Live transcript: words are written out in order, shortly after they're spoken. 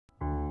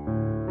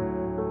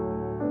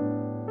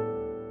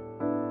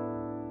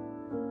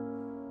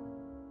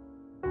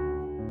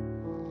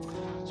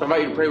So I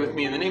invite you to pray with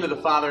me in the name of the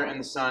Father, and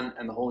the Son,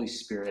 and the Holy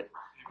Spirit.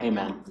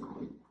 Amen.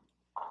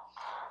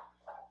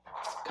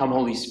 Come,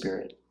 Holy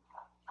Spirit.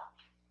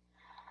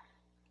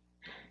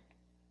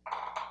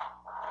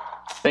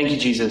 Thank you,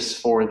 Jesus,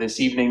 for this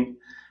evening,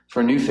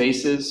 for new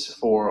faces,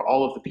 for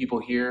all of the people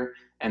here,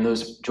 and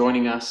those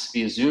joining us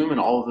via Zoom,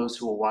 and all of those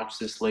who will watch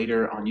this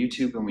later on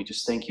YouTube. And we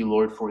just thank you,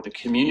 Lord, for the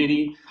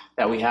community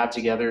that we have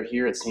together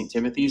here at St.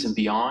 Timothy's and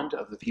beyond,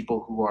 of the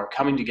people who are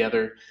coming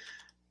together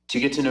to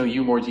get to know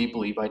you more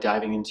deeply by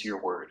diving into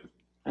your word.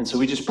 And so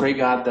we just pray,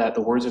 God, that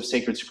the words of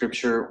sacred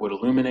scripture would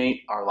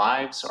illuminate our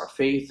lives, our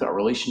faith, our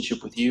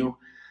relationship with you,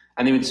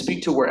 and they would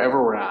speak to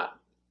wherever we're at.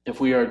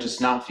 If we are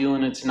just not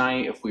feeling it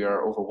tonight, if we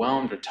are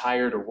overwhelmed or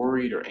tired or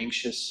worried or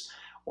anxious,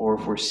 or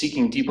if we're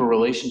seeking deeper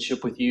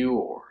relationship with you,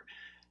 or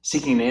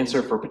seeking an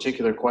answer for a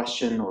particular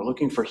question, or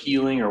looking for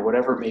healing, or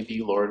whatever it may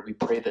be, Lord, we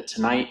pray that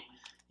tonight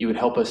you would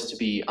help us to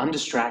be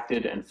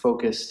undistracted and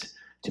focused,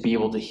 to be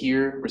able to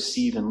hear,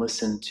 receive, and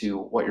listen to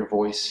what your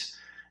voice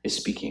is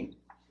speaking.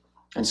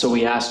 And so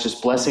we ask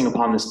just blessing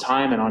upon this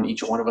time and on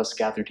each one of us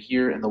gathered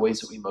here in the ways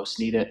that we most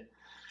need it.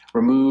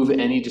 Remove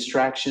any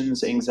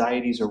distractions,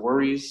 anxieties, or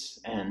worries,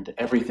 and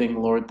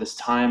everything, Lord, this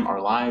time, our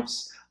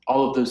lives,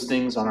 all of those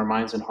things on our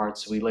minds and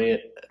hearts. We lay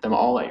them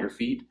all at your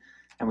feet,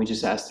 and we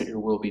just ask that your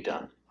will be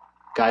done.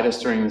 Guide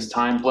us during this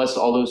time. Bless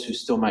all those who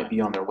still might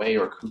be on their way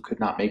or who could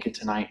not make it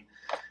tonight.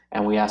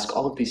 And we ask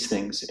all of these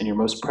things in your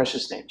most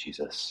precious name,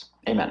 Jesus.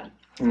 Amen.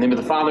 In the name of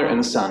the Father, and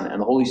the Son,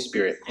 and the Holy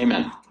Spirit.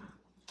 Amen.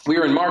 We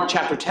are in Mark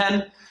chapter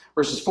 10,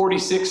 verses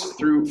 46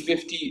 through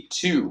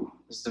 52.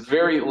 This is the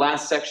very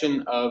last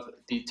section of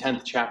the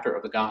 10th chapter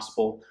of the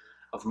Gospel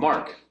of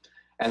Mark.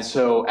 And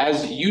so,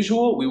 as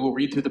usual, we will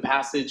read through the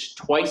passage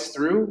twice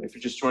through. If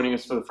you're just joining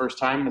us for the first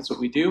time, that's what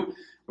we do.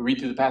 We read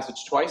through the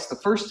passage twice. The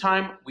first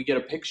time, we get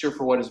a picture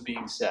for what is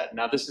being said.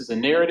 Now, this is a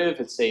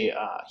narrative. It's a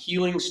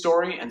healing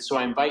story. And so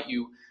I invite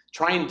you,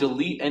 try and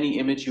delete any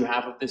image you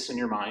have of this in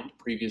your mind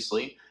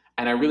previously.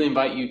 And I really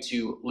invite you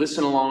to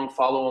listen along,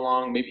 follow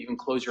along, maybe even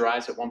close your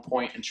eyes at one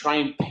point and try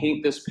and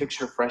paint this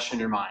picture fresh in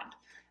your mind.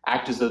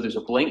 Act as though there's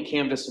a blank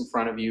canvas in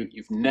front of you.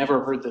 You've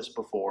never heard this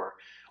before.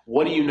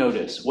 What do you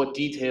notice? What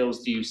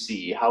details do you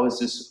see? How is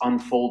this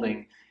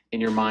unfolding in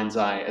your mind's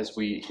eye as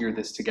we hear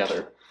this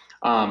together?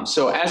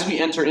 So as we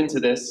enter into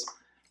this,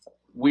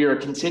 we are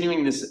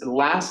continuing this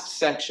last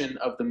section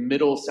of the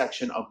middle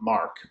section of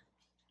Mark,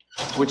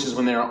 which is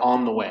when they are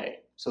on the way.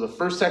 So the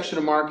first section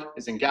of Mark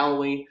is in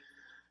Galilee.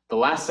 The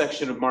last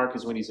section of Mark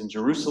is when he's in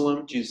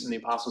Jerusalem, Jesus and the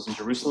apostles in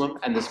Jerusalem.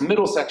 And this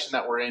middle section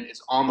that we're in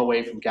is on the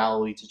way from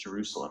Galilee to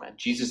Jerusalem. And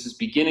Jesus is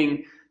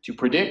beginning to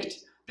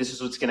predict, this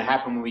is what's going to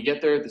happen when we get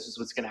there. This is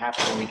what's going to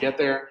happen when we get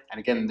there. And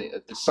again,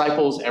 the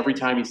disciples, every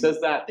time he says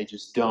that, they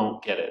just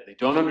don't get it. They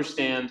don't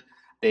understand.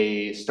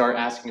 They start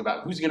asking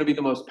about who's going to be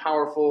the most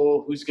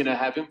powerful, who's going to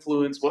have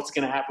influence, what's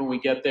going to happen when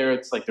we get there.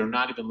 It's like they're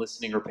not even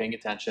listening or paying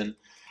attention.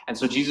 And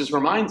so Jesus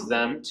reminds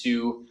them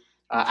to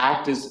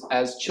act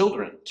as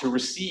children, to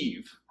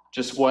receive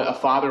just what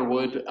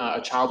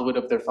a child would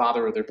of their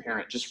father or their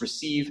parent. Just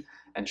receive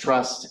and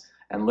trust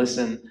and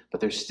listen, but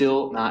they're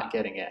still not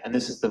getting it. And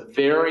this is the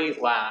very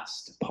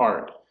last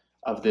part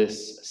of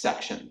this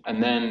section.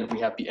 And then we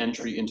have the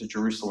entry into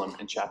Jerusalem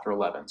in chapter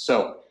 11.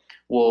 So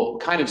we'll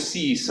kind of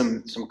see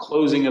some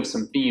closing of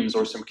some themes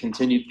or some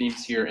continued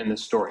themes here in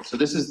this story. So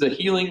this is the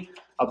healing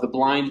of the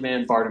blind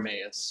man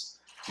Bartimaeus.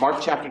 Mark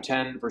chapter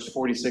 10, verse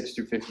 46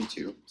 through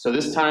 52. So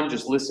this time,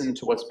 just listen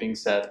to what's being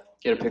said.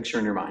 Get a picture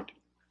in your mind.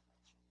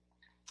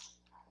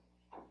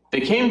 They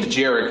came to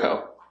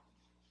Jericho,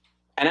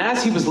 and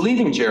as he was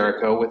leaving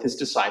Jericho with his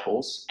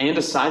disciples and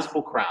a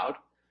sizable crowd,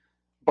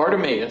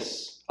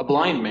 Bartimaeus, a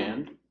blind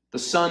man, the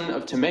son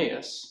of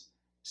Timaeus,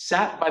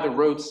 sat by the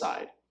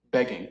roadside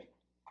begging.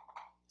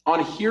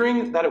 On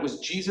hearing that it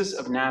was Jesus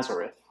of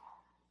Nazareth,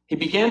 he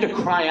began to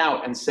cry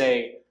out and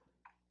say,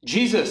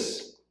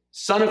 "Jesus,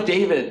 Son of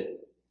David,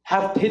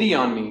 have pity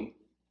on me."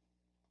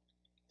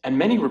 And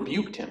many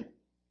rebuked him,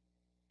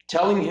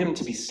 telling him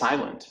to be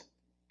silent.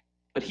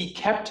 But he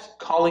kept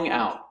calling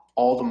out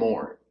all the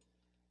more,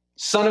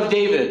 "Son of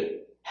David,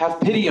 have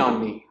pity on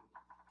me."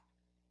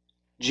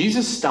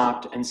 Jesus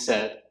stopped and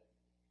said,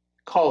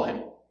 "Call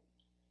him."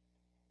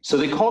 So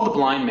they called the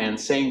blind man,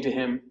 saying to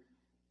him,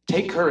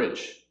 "Take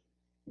courage,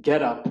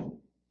 get up,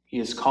 he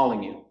is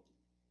calling you."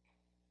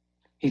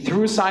 He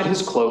threw aside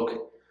his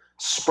cloak,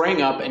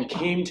 sprang up, and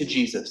came to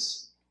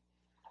Jesus.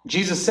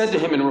 Jesus said to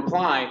him in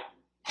reply,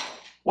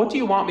 "What do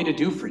you want me to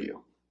do for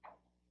you?"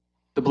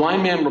 The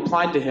blind man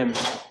replied to him,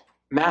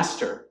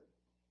 "Master,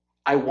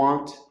 I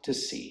want to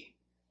see."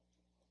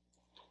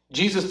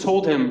 Jesus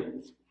told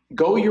him,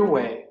 "Go your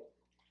way.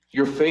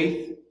 Your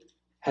faith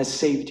has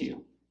saved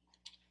you."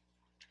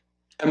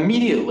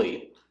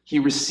 Immediately, he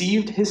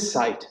received his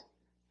sight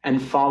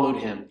and followed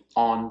him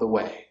on the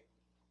way.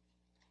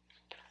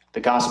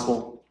 The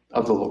Gospel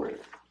of the Lord.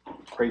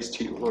 Praise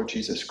to you, Lord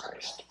Jesus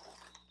Christ.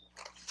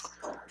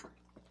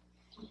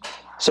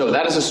 So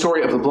that is the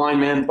story of the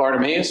blind man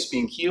Bartimaeus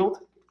being healed.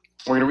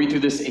 We're going to read through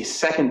this a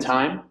second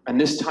time,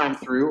 and this time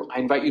through, I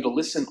invite you to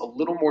listen a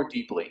little more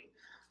deeply.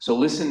 So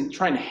listen,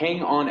 try and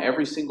hang on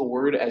every single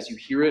word as you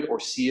hear it or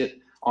see it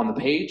on the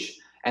page,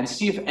 and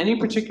see if any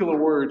particular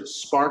word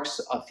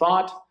sparks a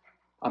thought,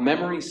 a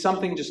memory,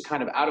 something just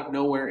kind of out of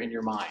nowhere in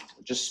your mind.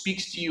 It just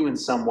speaks to you in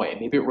some way.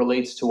 Maybe it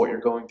relates to what you're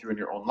going through in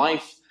your own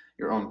life,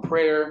 your own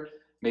prayer.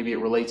 Maybe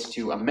it relates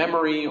to a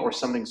memory or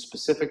something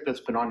specific that's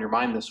been on your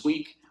mind this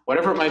week.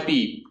 Whatever it might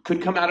be,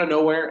 could come out of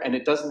nowhere, and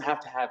it doesn't have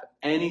to have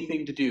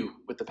anything to do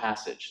with the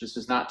passage. This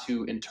is not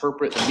to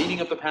interpret the meaning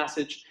of the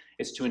passage.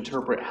 It's to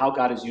interpret how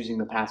God is using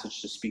the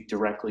passage to speak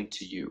directly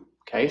to you.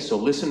 Okay, so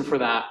listen for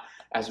that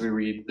as we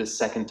read the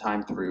second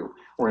time through.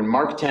 We're in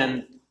Mark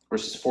 10,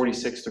 verses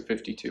 46 through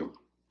 52.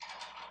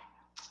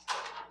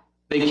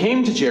 They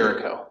came to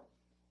Jericho,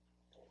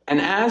 and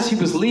as he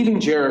was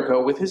leaving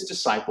Jericho with his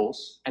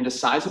disciples and a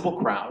sizable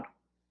crowd,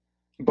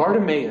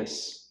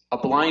 Bartimaeus, a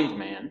blind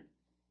man,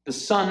 the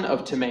son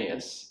of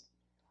Timaeus,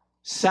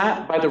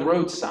 sat by the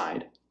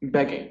roadside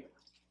begging.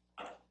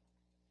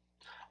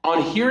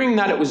 On hearing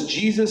that it was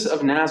Jesus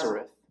of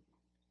Nazareth,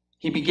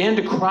 he began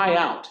to cry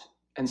out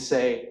and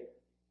say,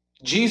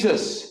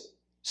 "Jesus,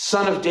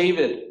 Son of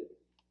David,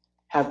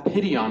 have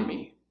pity on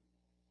me."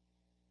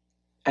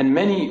 And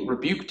many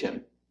rebuked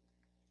him,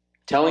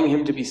 telling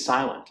him to be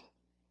silent.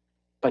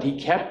 But he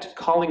kept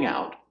calling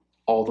out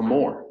all the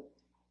more,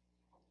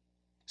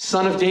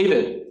 "Son of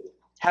David,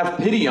 have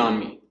pity on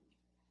me."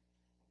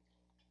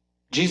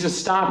 Jesus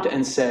stopped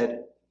and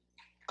said,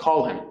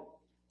 "Call him."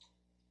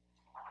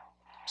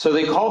 So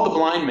they called the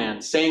blind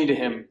man, saying to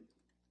him,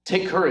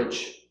 "Take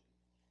courage,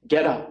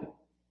 get up.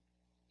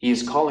 He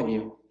is calling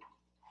you."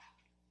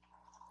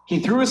 He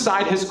threw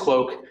aside his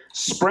cloak,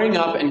 sprang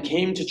up, and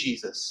came to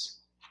Jesus.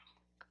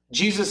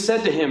 Jesus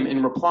said to him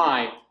in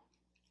reply,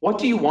 "What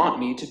do you want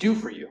me to do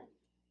for you?"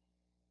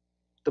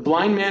 The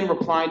blind man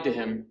replied to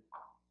him,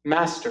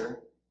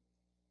 "Master,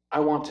 I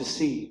want to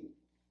see."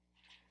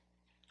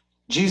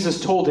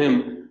 Jesus told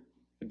him,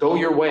 "Go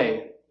your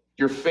way.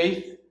 Your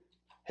faith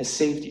has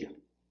saved you."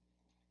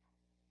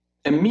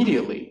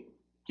 Immediately,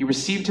 he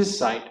received his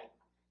sight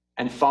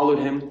and followed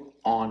him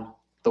on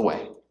the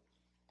way.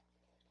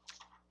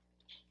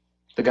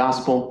 The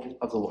Gospel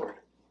of the Lord.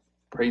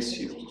 Praise to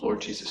you, Lord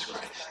Jesus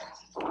Christ.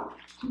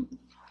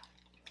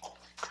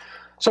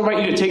 So I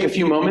invite you to take a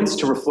few moments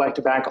to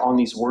reflect back on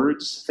these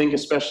words. Think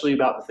especially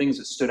about the things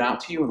that stood out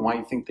to you and why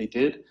you think they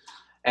did.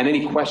 And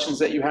any questions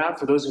that you have.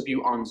 For those of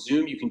you on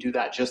Zoom, you can do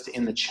that just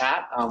in the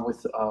chat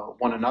with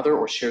one another,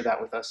 or share that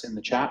with us in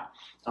the chat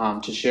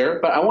to share.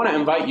 But I want to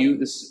invite you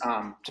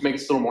to make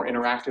this a little more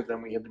interactive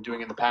than we have been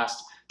doing in the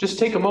past. Just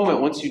take a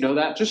moment once you know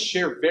that. Just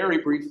share very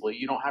briefly.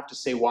 You don't have to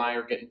say why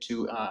or get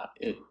into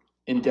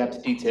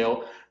in-depth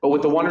detail. But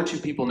with the one or two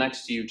people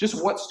next to you,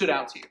 just what stood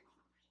out to you.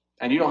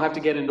 And you don't have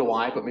to get into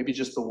why, but maybe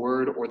just the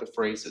word or the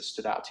phrase that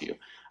stood out to you.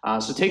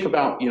 So take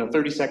about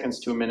 30 seconds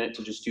to a minute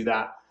to just do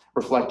that.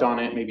 Reflect on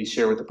it, maybe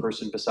share with the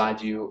person beside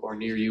you or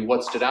near you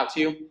what stood out to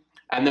you.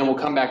 And then we'll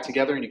come back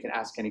together and you can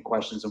ask any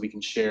questions and we can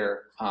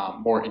share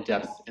more in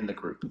depth in the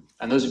group.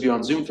 And those of you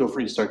on Zoom, feel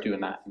free to start doing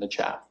that in the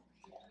chat.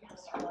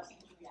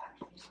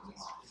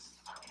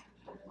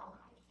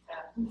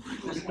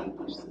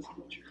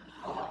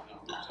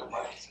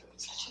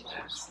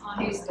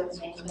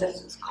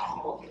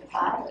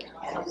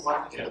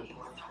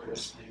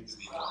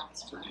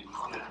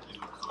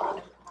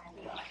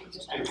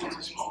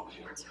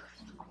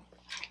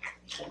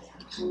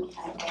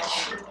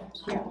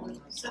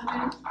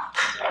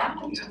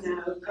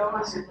 Go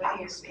on your way,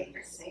 your faith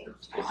is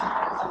saved.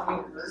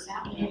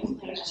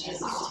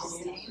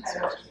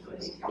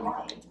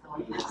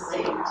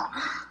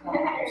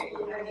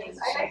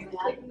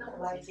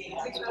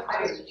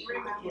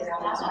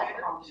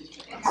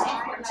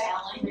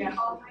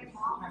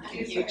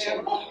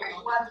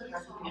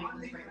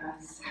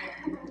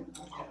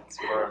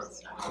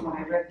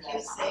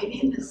 He's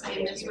saving, the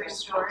same as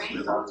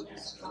restoring.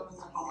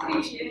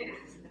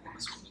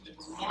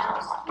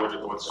 Here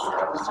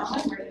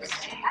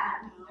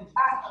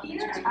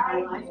I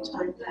lifetime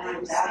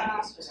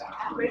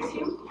with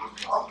you.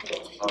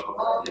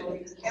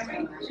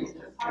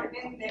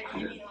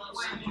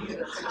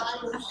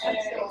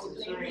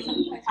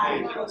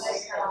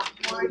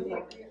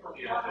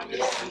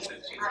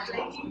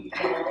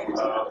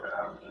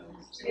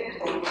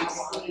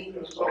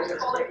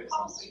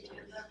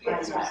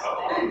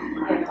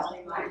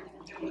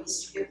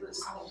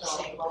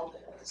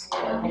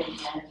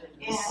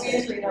 We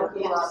usually don't go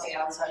on the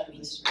outside of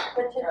the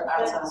street or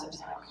outside of the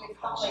town.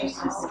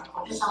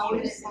 It's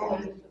always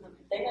saying,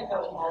 they can go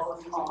all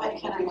the time. What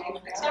can I do?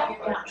 Exactly.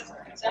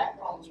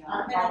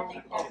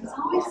 It's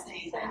always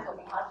saying that.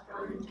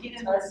 He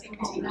doesn't seem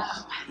to know.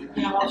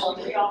 We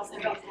also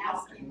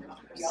asking.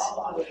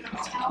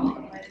 Tell me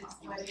what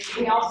is.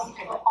 We also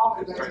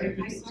offer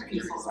my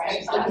services, right?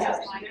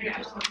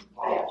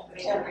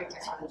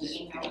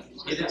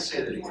 He didn't say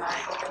that he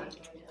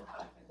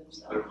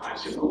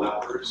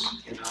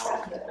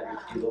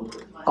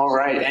All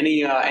right.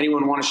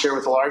 Anyone want to share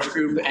with the large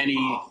group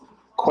any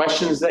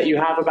questions that you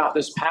have about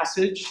this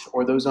passage,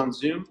 or those on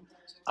Zoom?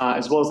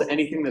 as well as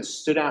anything that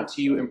stood out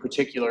to you in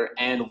particular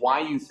and why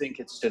you think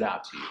it stood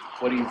out to you.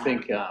 What do you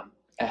think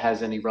it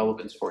has any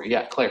relevance for you?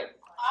 Yeah, Claire.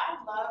 I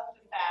love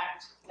the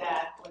fact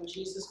that when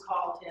Jesus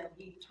called him,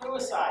 he threw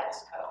aside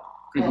his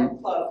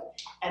cloak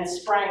and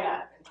sprang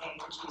up and came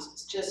to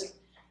Jesus.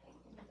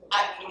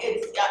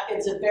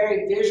 It's a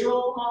very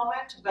visual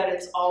moment, but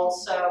it's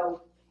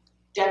also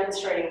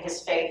demonstrating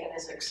his faith and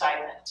his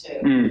excitement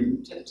to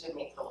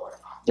meet the Lord.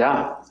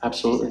 Yeah,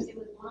 absolutely.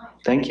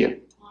 Thank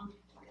you.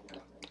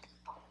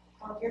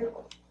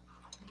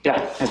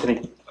 Yeah,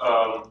 Anthony.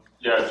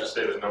 Yeah, I'd just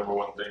say the number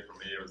one thing for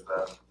me was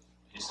that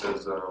he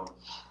says,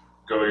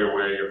 go your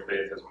way, your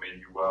faith has made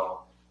you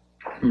well.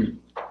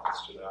 That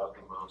stood out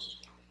the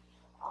most.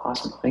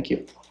 Awesome, thank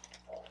you.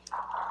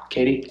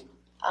 Katie?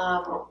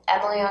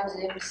 Emily on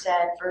Zoom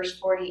said, verse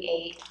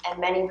 48, and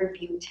many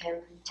rebuked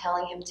him,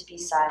 telling him to be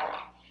silent.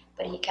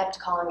 But he kept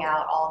calling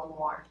out all the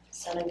more,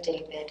 Son of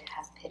David,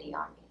 have pity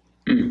on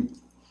me.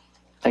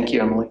 Thank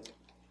you, Emily.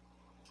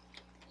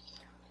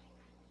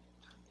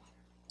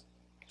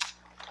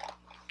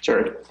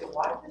 Jared.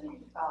 Why did they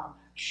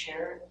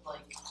share it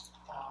like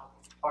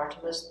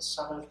Bartimaeus, the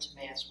son of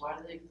Timaeus? Why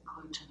did they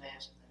include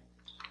Timaeus in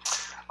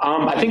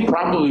there? I think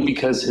probably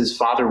because his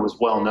father was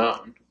well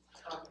known.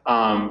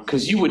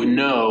 Because you would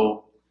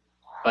know,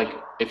 like,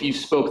 if you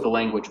spoke the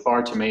language,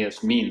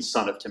 Bartimaeus means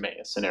son of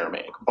Timaeus in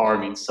Aramaic. Bar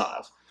means son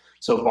of.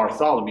 So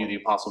Bartholomew, the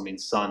apostle,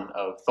 means son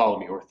of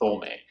Tholomew or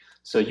Tholme.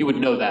 So you would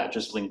know that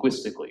just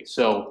linguistically.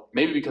 So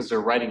maybe because they're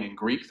writing in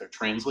Greek, they're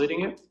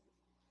translating it,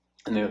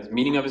 and the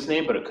meaning of his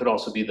name, but it could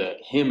also be that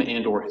him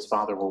and or his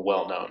father were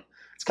well known.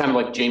 It's kind of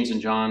like James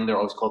and John, they're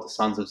always called the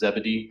sons of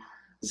Zebedee.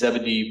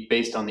 Zebedee,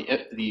 based on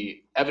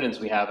the evidence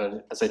we have,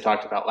 as I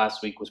talked about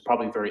last week, was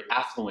probably a very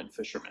affluent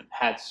fisherman,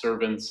 had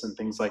servants and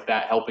things like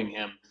that helping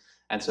him.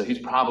 And so he's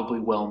probably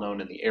well known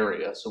in the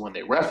area. So when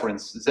they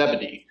reference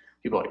Zebedee,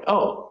 people are like,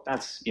 oh,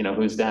 that's,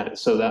 whose dad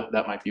is. So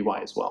that might be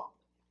why as well.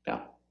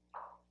 Yeah.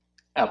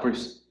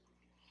 Bruce.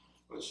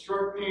 What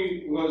struck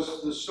me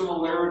was the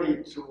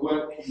similarity to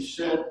what he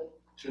said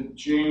to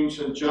James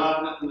and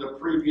John in the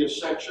previous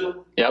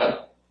section.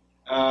 Yep.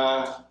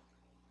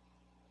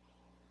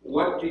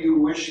 What do you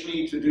wish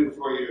me to do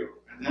for you?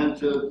 And then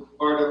to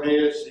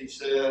Bartimaeus, he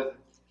said,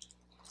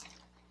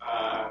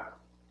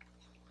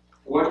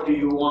 what do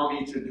you want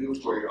me to do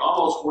for you?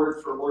 Almost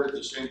word for word,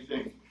 the same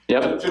thing.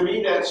 Yep. To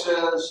me, that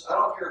says, I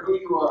don't care who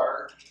you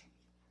are,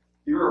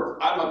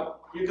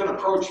 you can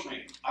approach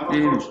me. I'm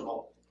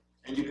approachable.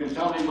 And you can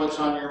tell me what's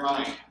on your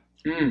mind.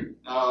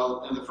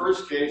 Now, in the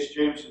first case,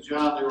 James and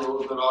John, they were a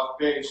little bit off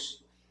base.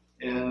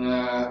 In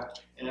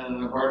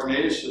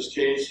Bartimaeus'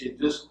 case, he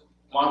just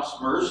wants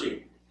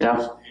mercy.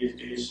 Yeah.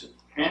 He's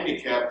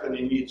handicapped and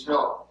he needs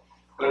help.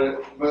 But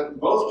in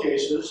both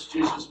cases,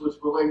 Jesus was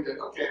willing to,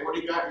 okay, what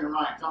do you got in your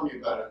mind? Tell me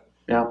about it.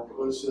 Yeah. It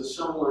was a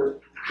similar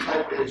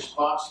type of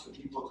response to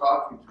people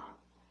talking to him.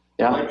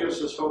 Yeah. That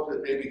gives us hope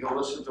that maybe he'll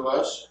listen to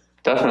us.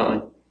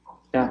 Definitely.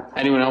 Yeah.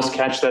 Anyone else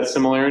catch that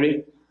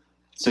similarity?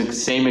 It's the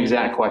same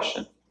exact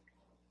question.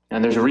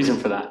 And there's a reason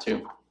for that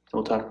too.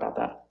 We'll talk about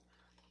that.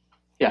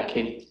 Yeah,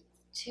 Katie.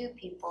 Two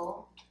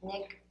people,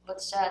 Nick,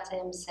 what stood out to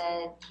him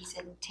he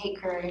said, take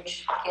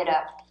courage, get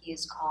up, he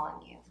is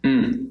calling you.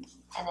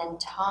 And then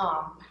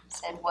Tom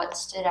said, what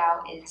stood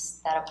out is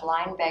that a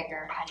blind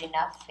beggar had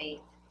enough faith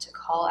to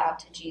call out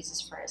to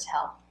Jesus for his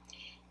help.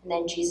 And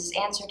then Jesus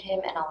answered him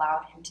and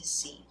allowed him to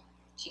see.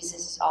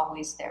 Jesus is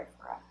always there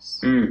for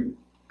us.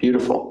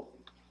 Beautiful.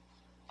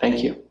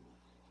 Thank you.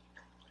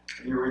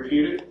 Can you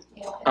repeat it?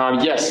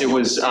 Yes, it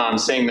was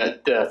saying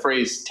that the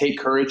phrase, take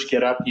courage,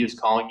 get up, he is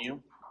calling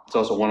you. It's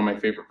also one of my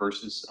favorite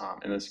verses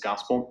in this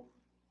gospel.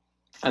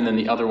 And then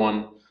the other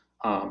one,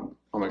 oh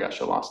my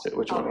gosh, I lost it.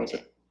 Which one was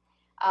it?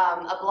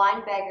 A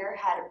blind beggar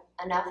had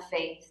enough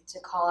faith to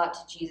call out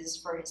to Jesus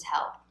for his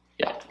help.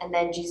 Yeah. And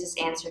then Jesus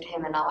answered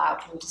him and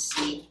allowed him to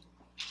see.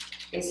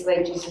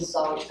 Basically, Jesus is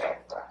always there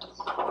for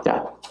us.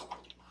 Yeah.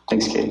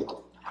 Thanks, Katie.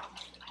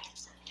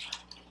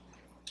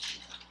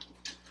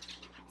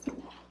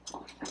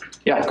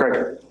 Yeah,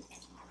 Greg.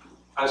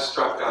 I was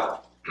struck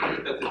at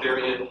the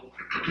very end.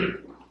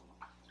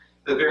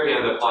 The very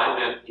end of the blind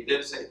man, he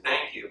didn't say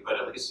thank you, but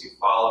at least you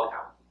followed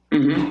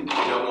him. You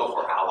don't know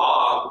for how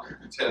long,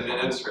 10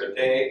 minutes or a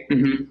day,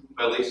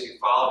 but at least you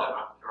followed him.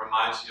 It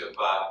reminds you of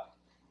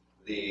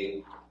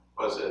the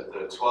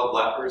 12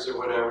 lepers or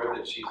whatever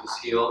that Jesus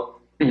healed.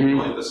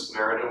 Only the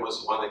Samaritan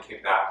was the one that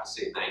came back to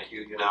say thank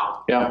you,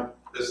 Yeah.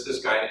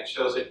 This guy, it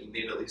shows that he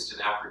made at least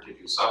an effort to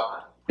do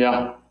something.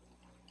 Yeah,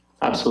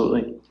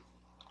 absolutely.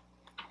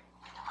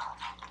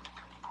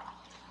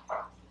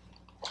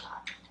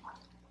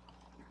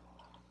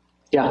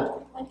 Yeah.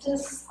 What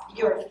does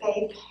your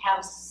faith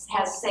has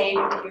saved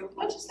you?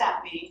 What does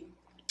that mean?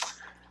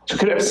 So it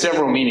could have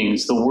several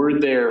meanings. The word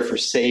there for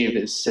save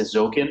is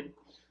sezokin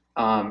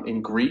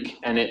in Greek,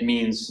 and it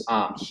means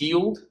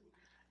healed.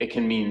 It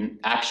can mean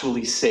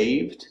actually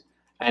saved,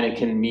 and it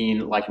can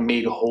mean like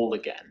made whole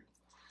again.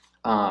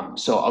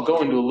 So I'll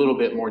go into a little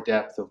bit more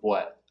depth of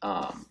what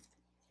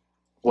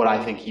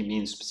I think he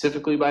means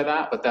specifically by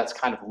that, but that's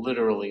kind of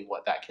literally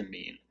what that can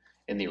mean,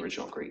 in the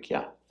original Greek.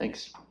 Yeah,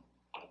 thanks.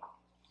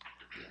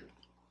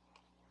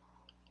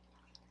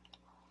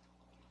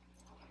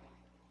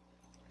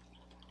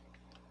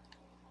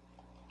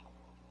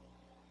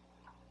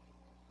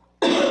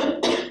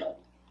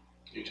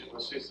 You just want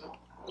to say something?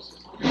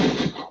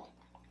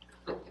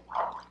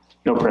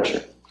 No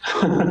pressure.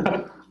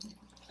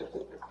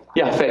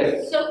 Yeah,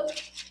 Faye. So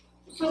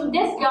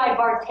this guy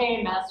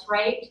Bartimaeus,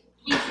 right?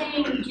 He's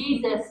saying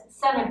Jesus,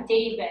 son of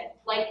David,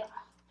 like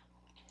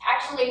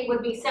actually it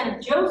would be son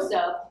of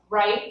Joseph,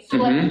 right? So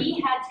like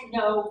he had to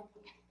know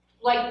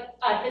like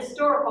a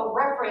historical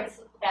reference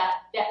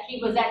that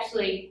he was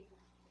actually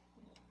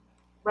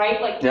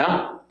right, like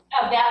Yeah.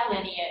 of that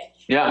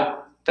lineage.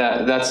 Yeah,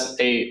 that's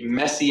a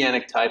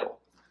messianic title.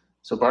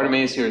 So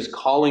Bartimaeus here is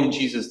calling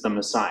Jesus the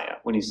Messiah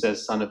when he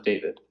says son of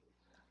David.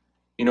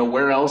 You know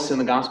where else in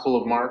the Gospel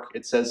of Mark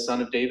it says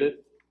son of David?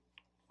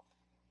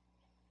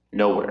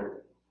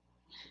 Nowhere.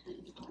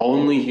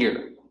 Only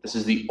here. This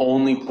is the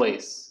only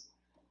place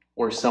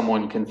where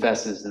someone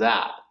confesses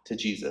that to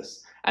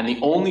Jesus. And the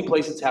only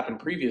place it's happened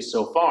previous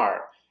so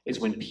far is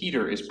when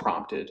Peter is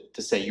prompted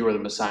to say, you are the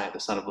Messiah, the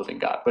Son of living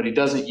God. But he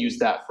doesn't use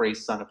that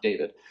phrase, son of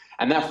David.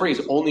 And that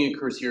phrase only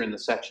occurs here in the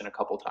section a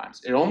couple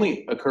times. It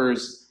only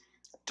occurs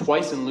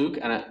twice in Luke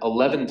and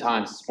 11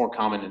 times, it's more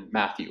common in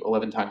Matthew,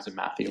 11 times in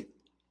Matthew.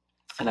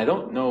 And I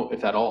don't know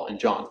if at all in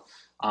John,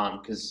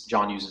 because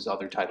John uses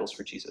other titles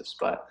for Jesus,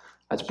 but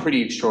that's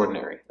pretty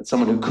extraordinary, that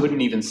someone who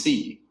couldn't even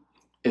see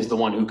is the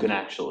one who can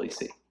actually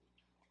see.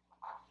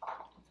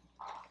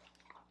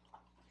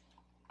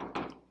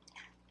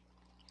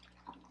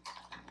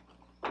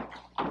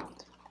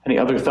 Any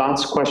other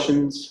thoughts,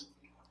 questions?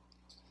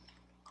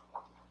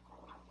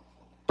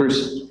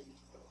 Bruce?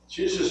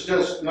 Jesus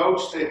just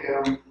notes to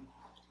him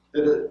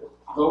that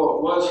though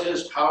it was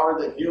his power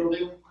that healed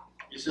him,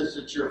 he says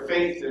it's your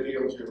faith that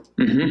heals you.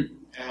 Mm-hmm.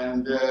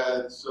 And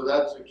so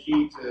that's the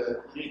key to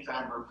any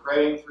time we're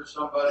praying for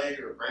somebody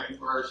or praying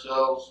for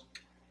ourselves.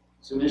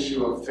 It's an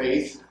issue of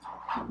faith.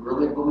 You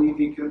really believe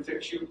he can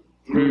fix you,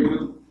 heal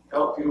you,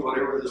 help you,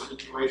 whatever the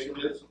situation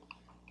is.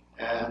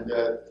 And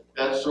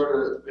that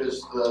sort of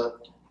is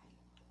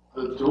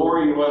the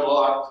door you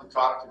unlock to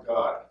talk to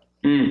God,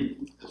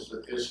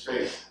 is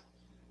faith.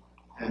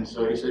 And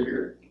so he said,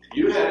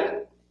 you had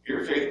it.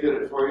 Your faith did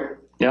it for you.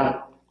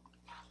 Yeah,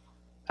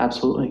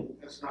 absolutely.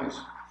 That's nice.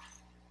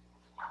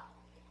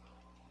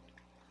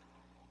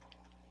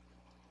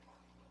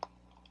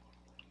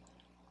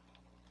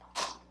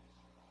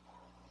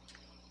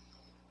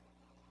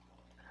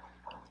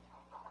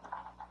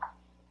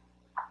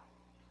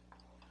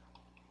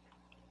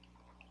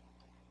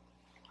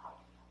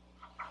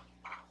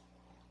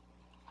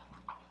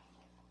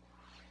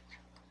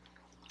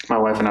 My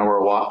wife and I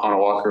were on a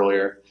walk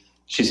earlier.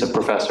 She's a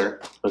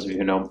professor, those of you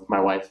who know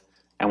my wife,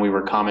 and we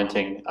were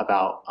commenting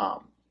about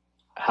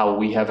how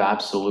we have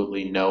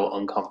absolutely no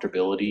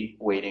uncomfortability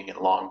waiting in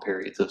long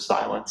periods of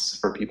silence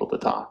for people to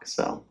talk.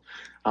 So,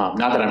 not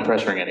that I'm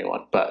pressuring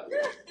anyone, but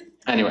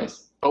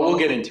anyways, but we'll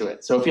get into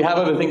it. So if you have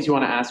other things you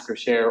want to ask or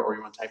share, or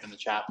you want to type in the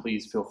chat,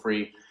 please feel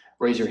free.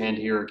 Raise your hand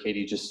here, or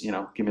Katie, just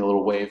give me a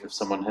little wave if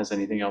someone has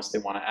anything else they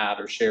want to add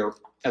or share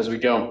as we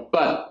go.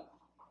 But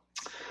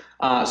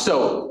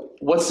so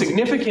what's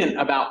significant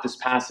about this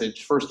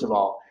passage, first of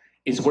all,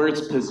 is where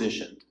it's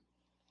positioned.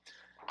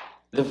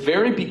 The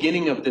very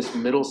beginning of this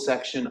middle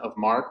section of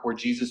Mark, where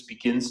Jesus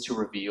begins to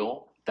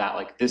reveal that,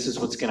 like, this is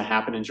what's going to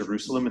happen in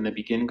Jerusalem, and they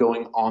begin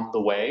going on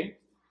the way,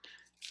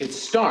 it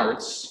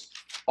starts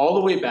all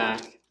the way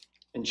back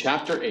in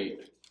chapter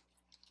 8.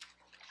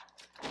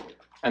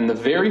 And the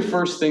very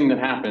first thing that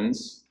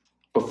happens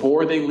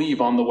before they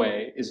leave on the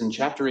way is in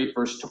chapter 8,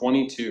 verse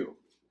 22.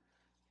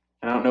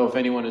 And I don't know if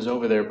anyone is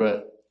over there,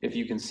 but if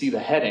you can see the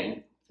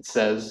heading, it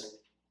says,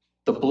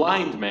 the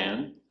blind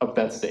man of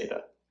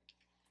Bethsaida.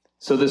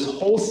 So this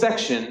whole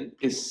section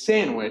is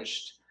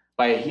sandwiched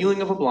by a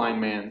healing of a blind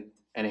man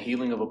and a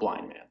healing of a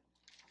blind man.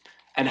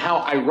 And how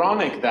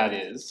ironic that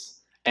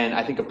is, and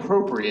I think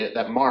appropriate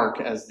that Mark,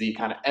 as the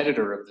kind of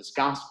editor of this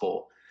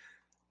gospel,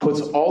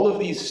 puts all of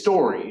these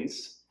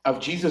stories of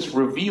Jesus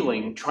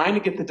revealing, trying to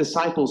get the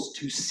disciples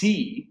to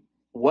see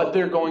what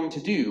they're going to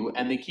do,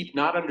 and they keep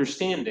not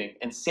understanding,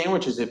 and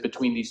sandwiches it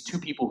between these two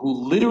people who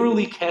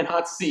literally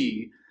cannot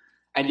see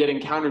and yet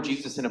encounter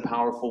Jesus in a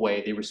powerful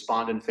way. They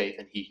respond in faith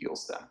and he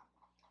heals them.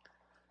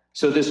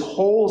 So this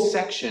whole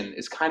section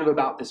is kind of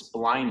about this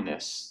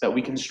blindness that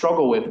we can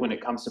struggle with when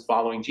it comes to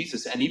following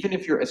Jesus. And even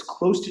if you're as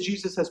close to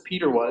Jesus as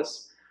Peter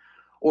was,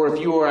 or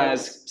if you are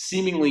as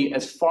seemingly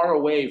as far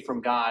away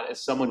from God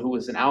as someone who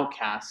was an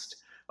outcast,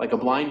 like a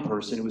blind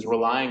person who was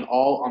relying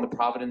all on the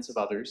providence of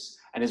others,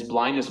 and his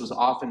blindness was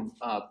often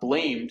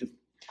blamed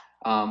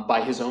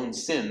by his own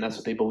sin. That's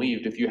what they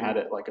believed. If you had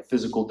like a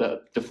physical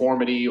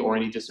deformity or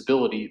any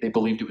disability, they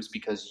believed it was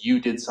because you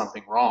did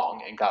something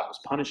wrong and God was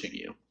punishing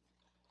you.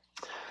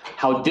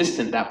 How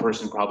distant that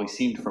person probably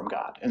seemed from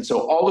God. And so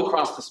all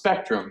across the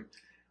spectrum,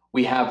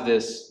 we have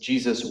this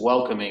Jesus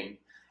welcoming,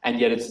 and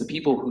yet it's the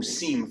people who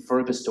seem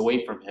furthest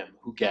away from him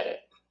who get it.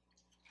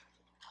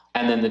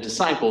 And then the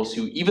disciples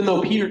who, even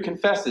though Peter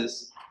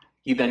confesses,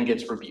 he then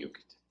gets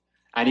rebuked.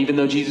 And even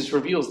though Jesus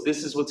reveals,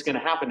 this is what's going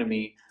to happen to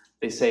me,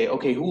 they say,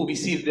 okay, who will be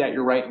seated at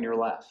your right and your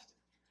left?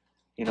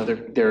 You know,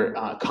 they're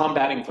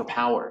combating for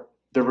power.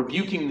 They're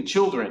rebuking the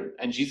children.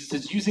 And Jesus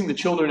is using the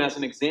children as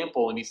an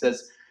example. And he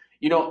says,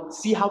 you know,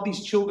 see how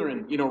these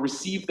children, you know,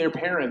 receive their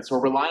parents or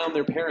rely on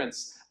their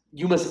parents.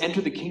 You must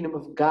enter the kingdom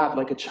of God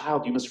like a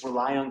child. You must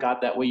rely on God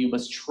that way. You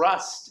must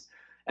trust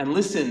and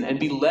listen and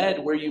be led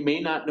where you may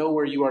not know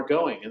where you are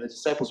going. And the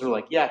disciples are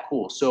like, yeah,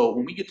 cool. So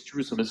when we get to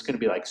Jerusalem, it's going to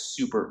be like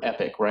super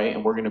epic, right?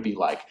 And we're going to be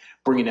like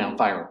bringing down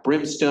fire and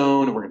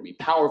brimstone, and we're going to be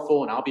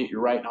powerful, and I'll be at your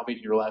right and I'll be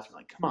at your left. And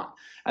like, come on.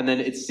 And then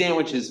it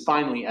sandwiches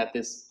finally at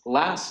this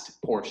last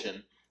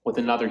portion with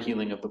another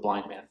healing of the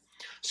blind man.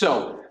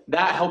 So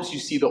that helps you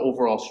see the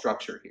overall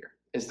structure here,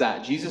 is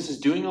that Jesus is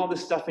doing all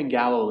this stuff in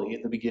Galilee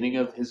at the beginning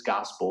of his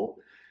gospel,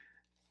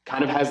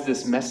 kind of has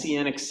this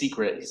messianic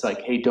secret. He's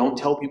like, hey, don't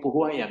tell people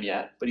who I am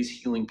yet, but he's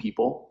healing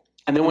people.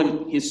 And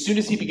then as soon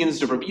as he begins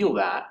to reveal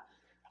that,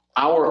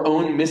 our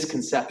own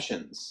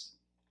misconceptions,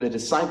 the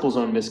disciples'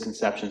 own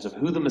misconceptions of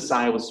who the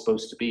Messiah was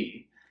supposed to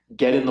be,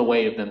 get in the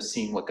way of them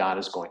seeing what God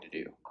is going to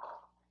do.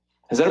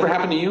 Has that ever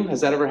happened to you?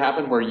 Has that ever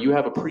happened where you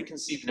have a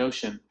preconceived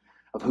notion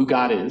of who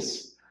God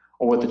is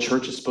or what the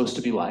church is supposed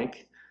to be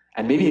like,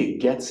 and maybe it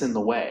gets in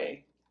the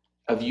way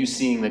of you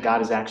seeing that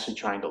God is actually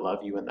trying to love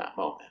you in that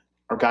moment,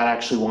 or God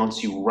actually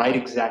wants you right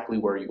exactly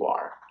where you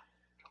are,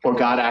 or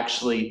God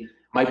actually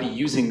might be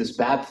using this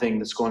bad thing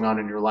that's going on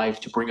in your life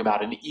to bring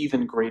about an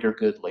even greater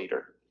good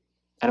later.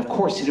 And of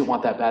course, he didn't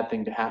want that bad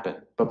thing to happen,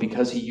 but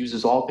because he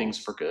uses all things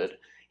for good,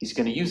 he's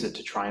going to use it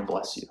to try and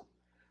bless you.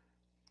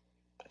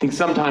 I think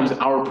sometimes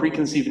our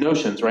preconceived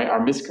notions, right,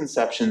 our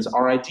misconceptions,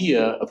 our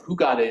idea of who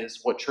God is,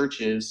 what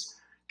church is,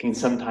 can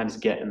sometimes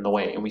get in the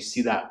way. And we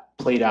see that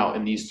played out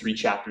in these 3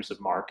 chapters of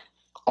Mark,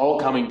 all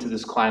coming to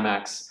this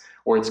climax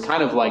where it's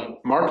kind of like,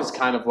 Mark is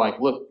kind of like,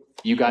 look,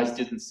 you guys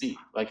didn't see.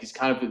 Like he's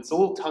kind of, it's a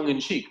little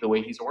tongue-in-cheek the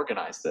way he's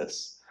organized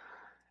this.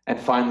 And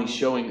finally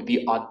showing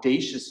the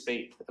audacious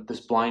faith of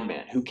this blind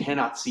man who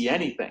cannot see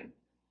anything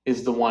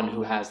is the one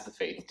who has the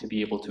faith to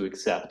be able to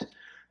accept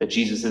that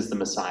Jesus is the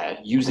Messiah,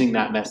 using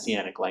that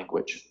messianic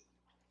language,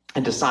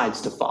 and decides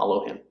to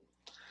follow him.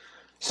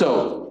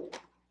 So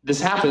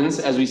this happens,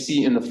 as we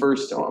see in the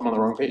first, I'm on the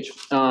wrong page,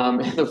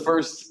 in the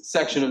first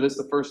section of this,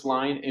 the first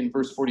line in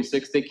verse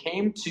 46, they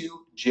came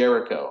to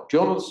Jericho. Do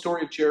you all know the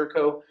story of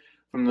Jericho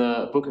from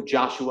the book of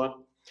Joshua?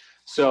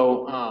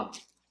 So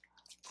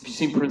if you've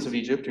seen Prince of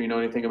Egypt, or you know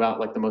anything about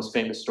like the most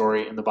famous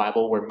story in the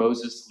Bible where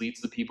Moses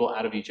leads the people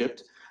out of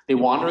Egypt, they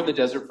wander in the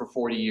desert for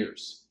 40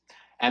 years.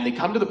 And they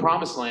come to the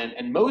promised land,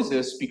 and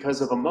Moses,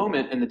 because of a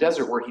moment in the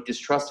desert where he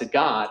distrusted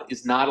God,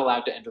 is not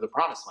allowed to enter the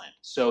promised land.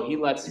 So he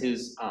lets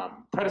his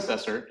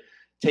predecessor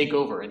take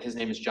over, and his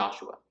name is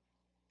Joshua.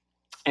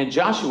 And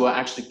Joshua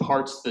actually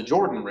parts the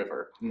Jordan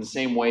River in the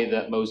same way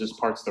that Moses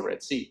parts the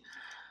Red Sea.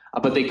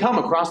 But they come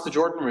across the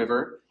Jordan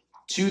River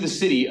to the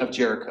city of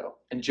Jericho.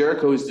 And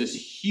Jericho is this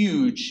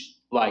huge,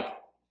 like,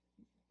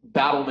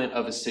 battlement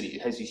of a city.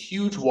 It has these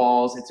huge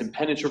walls. It's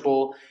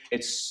impenetrable.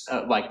 It's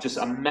like just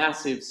a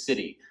massive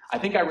city. I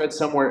think I read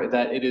somewhere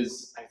that it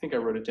is, I think I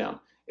wrote it down.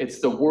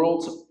 It's the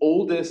world's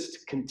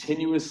oldest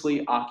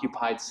continuously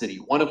occupied city.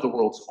 One of the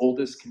world's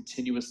oldest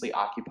continuously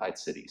occupied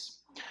cities.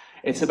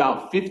 It's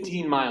about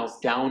 15 miles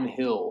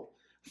downhill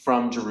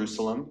from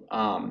Jerusalem.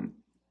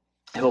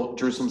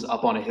 Jerusalem's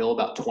up on a hill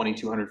about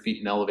 2,200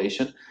 feet in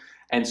elevation.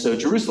 And so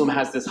Jerusalem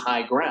has this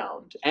high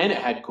ground, and it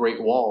had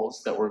great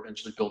walls that were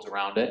eventually built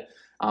around it.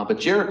 But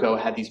Jericho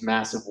had these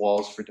massive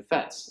walls for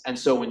defense. And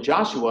so when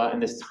Joshua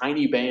and this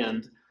tiny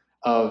band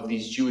of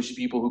these Jewish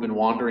people who've been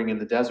wandering in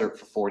the desert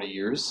for 40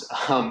 years,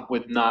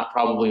 with not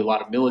probably a lot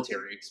of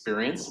military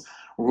experience,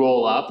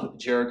 roll up,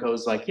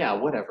 Jericho's like, yeah,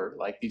 whatever.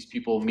 Like, these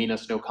people mean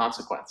us no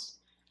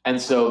consequence.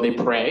 And so they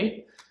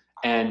pray,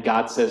 and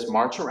God says,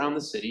 march around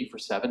the city for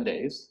 7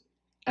 days.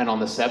 And on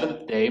the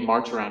 7th day,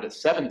 march around it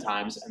 7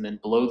 times, and then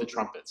blow the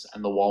trumpets,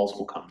 and the walls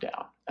will come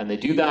down. And they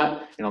do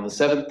that, and on the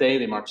 7th day,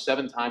 they march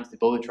 7 times, they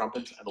blow the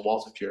trumpets, and the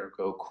walls of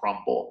Jericho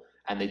crumble,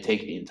 and they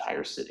take the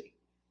entire city.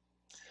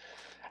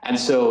 And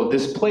so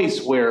this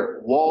place where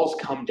walls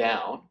come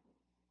down,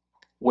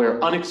 where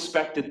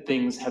unexpected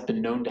things have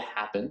been known to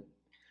happen,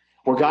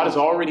 where God has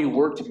already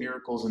worked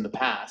miracles in the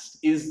past,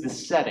 is the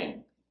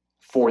setting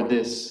for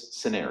this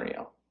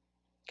scenario.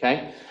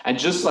 Okay? And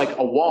just like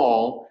a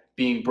wall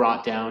being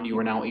brought down, you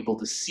are now able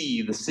to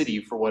see the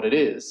city for what it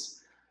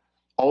is.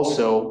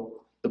 Also,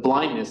 the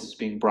blindness is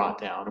being brought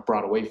down and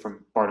brought away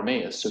from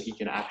Bartimaeus so he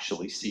can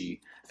actually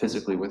see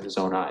physically with his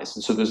own eyes.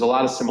 And so there's a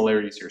lot of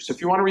similarities here. So if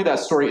you want to read that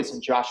story, it's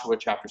in Joshua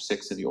chapter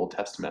 6 in the Old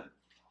Testament.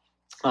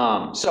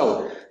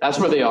 So that's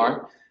where they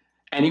are.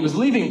 And he was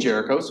leaving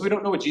Jericho, so we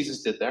don't know what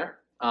Jesus did there.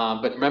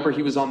 But remember,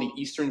 he was on the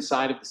eastern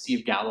side of the Sea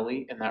of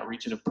Galilee in that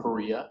region of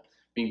Perea,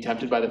 being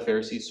tempted by the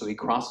Pharisees. So he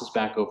crosses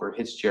back over,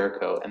 hits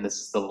Jericho, and this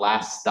is the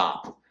last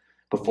stop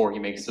before he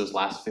makes those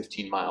last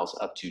 15 miles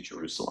up to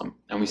Jerusalem.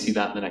 And we see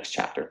that in the next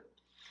chapter.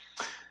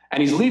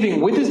 And he's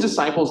leaving with his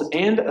disciples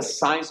and a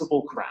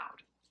sizable crowd.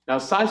 Now, a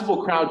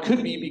sizable crowd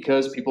could be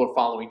because people are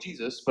following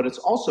Jesus, but it's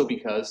also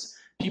because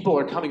people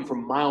are coming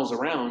from miles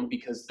around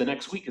because the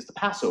next week is the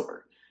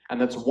Passover. And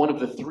that's one of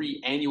the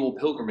 3 annual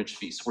pilgrimage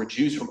feasts where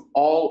Jews from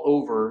all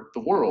over the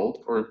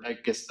world, or I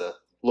guess the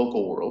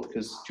local world,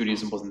 because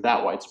Judaism wasn't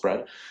that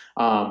widespread,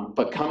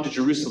 but come to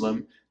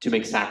Jerusalem to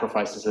make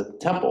sacrifices at the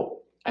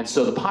temple. And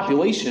so the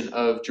population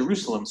of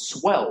Jerusalem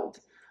swelled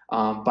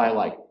by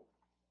like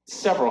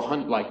several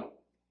hundred, like,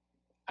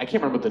 I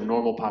can't remember what the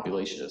normal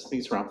population is. I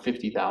think it's around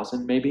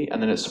 50,000 maybe,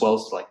 and then it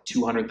swells to like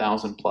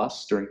 200,000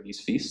 plus during these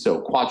feasts,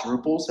 so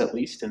quadruples at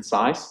least in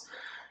size,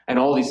 and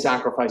all these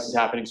sacrifices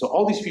happening. So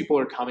all these people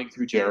are coming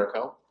through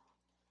Jericho.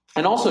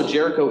 And also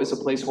Jericho is a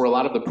place where a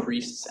lot of the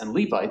priests and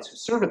Levites who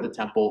serve at the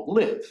temple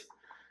live,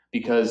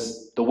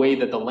 because the way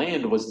that the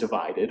land was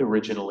divided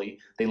originally,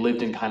 they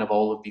lived in kind of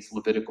all of these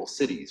Levitical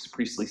cities,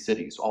 priestly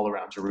cities all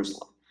around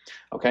Jerusalem.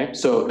 Okay,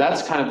 so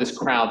that's kind of this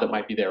crowd that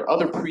might be there.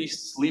 Other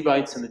priests,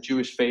 Levites in the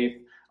Jewish faith,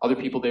 other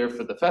people there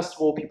for the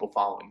festival, people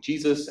following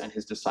Jesus and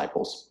his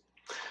disciples.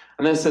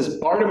 And then it says,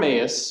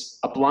 Bartimaeus,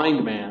 a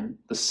blind man,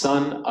 the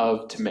son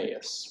of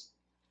Timaeus.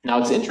 Now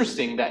it's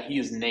interesting that he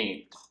is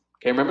named.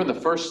 Okay, remember the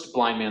first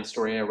blind man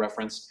story I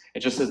referenced? It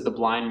just says the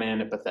blind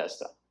man at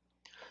Bethesda.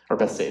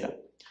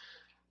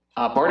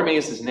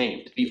 Bartimaeus is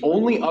named. The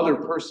only other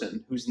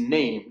person who's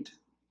named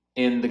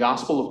in the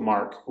Gospel of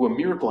Mark, who a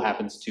miracle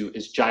happens to,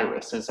 is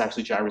Jairus. And it's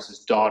actually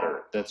Jairus'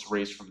 daughter that's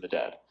raised from the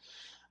dead,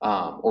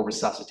 or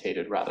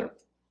resuscitated, rather.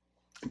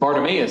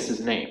 Bartimaeus is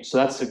named, so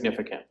that's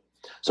significant.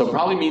 So it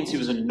probably means he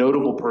was a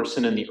notable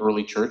person in the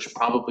early church,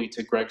 probably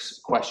to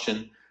Greg's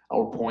question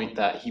or point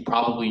that he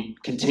probably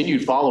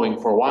continued following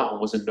for a while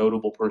and was a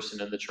notable person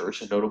in the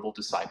church, a notable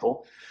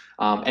disciple.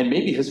 And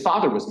maybe his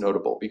father was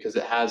notable because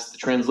it has the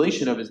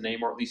translation of his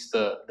name, or at least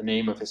the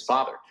name of his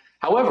father.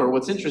 However,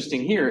 what's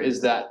interesting here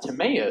is that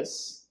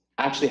Timaeus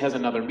actually has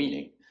another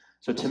meaning.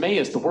 So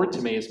Timaeus, the word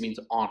Timaeus means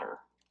honor.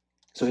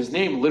 So his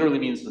name literally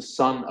means the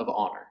son of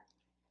honor.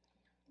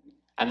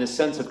 And this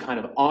sense of kind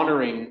of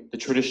honoring the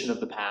tradition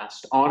of the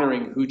past,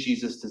 honoring who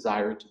Jesus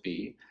desired to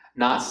be,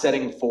 not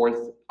setting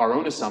forth our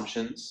own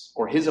assumptions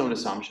or his own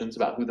assumptions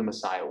about who the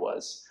Messiah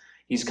was.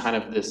 He's kind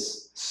of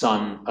this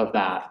son of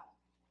that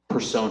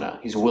persona.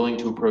 He's willing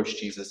to approach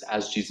Jesus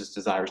as Jesus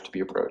desires to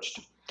be approached.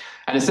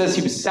 And it says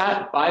he was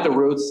sat by the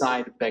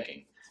roadside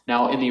begging.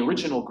 Now, in the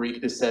original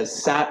Greek, this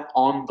says sat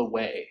on the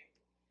way.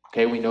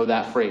 Okay, we know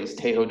that phrase,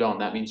 tehodon.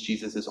 That means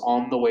Jesus is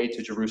on the way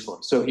to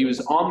Jerusalem. So he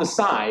was on the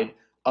side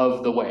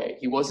of the way.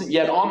 He wasn't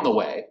yet on the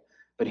way,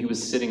 but he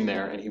was sitting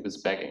there and he was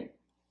begging.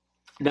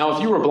 Now,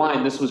 if you were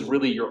blind, this was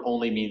really your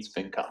only means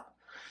of income.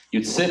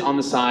 You'd sit on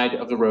the side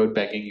of the road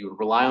begging. You would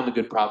rely on the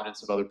good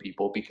providence of other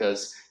people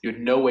because you had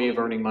no way of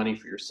earning money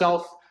for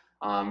yourself.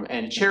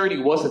 And charity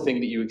was a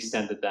thing that you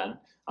extended then.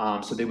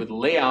 So they would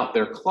lay out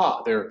their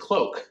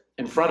cloak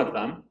in front of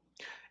them,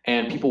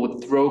 and people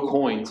would throw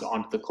coins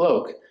onto the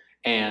cloak.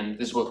 And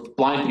this is what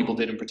blind people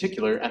did in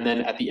particular. And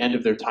then at the end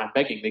of their time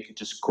begging, they could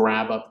just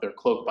grab up their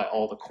cloak by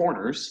all the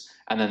corners,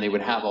 and then they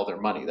would have all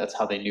their money. That's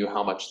how they knew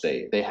how much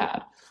they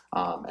had,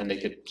 and they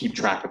could keep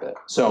track of it.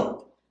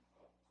 So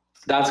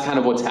that's kind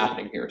of what's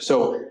happening here.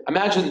 So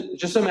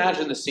just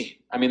imagine the scene.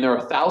 I mean, there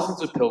are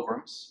thousands of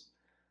pilgrims,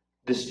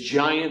 this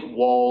giant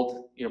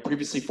walled,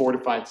 previously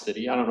fortified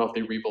city. I don't know if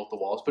they rebuilt the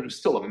walls, but it was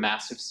still a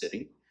massive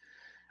city.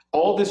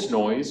 All this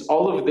noise,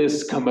 all of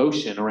this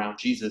commotion around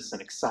Jesus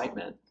and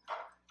excitement,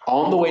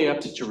 on the way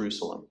up to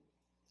Jerusalem.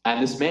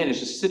 And this man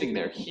is just sitting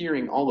there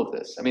hearing all of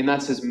this. I mean,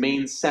 that's his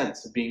main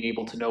sense of being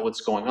able to know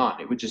what's going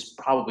on. It would just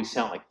probably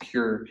sound like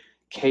pure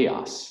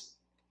chaos.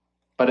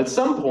 But at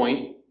some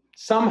point,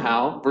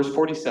 somehow, verse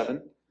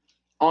 47,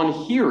 on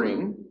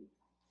hearing,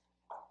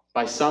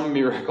 by some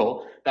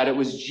miracle, that it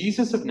was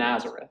Jesus of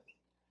Nazareth,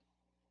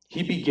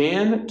 he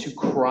began to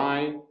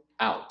cry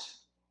out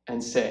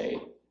and say,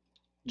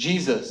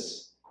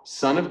 Jesus,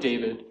 Son of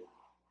David,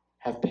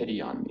 have pity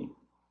on me.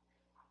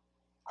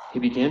 He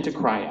began to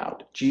cry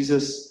out,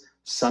 Jesus,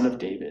 Son of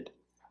David,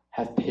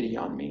 have pity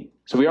on me.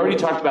 So we already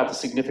talked about the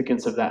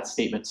significance of that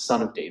statement,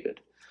 Son of David.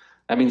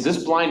 That means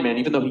this blind man,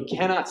 even though he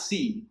cannot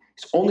see,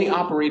 he's only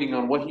operating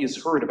on what he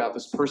has heard about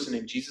this person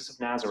named Jesus of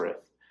Nazareth,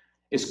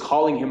 is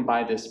calling him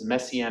by this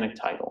messianic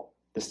title,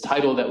 this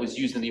title that was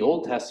used in the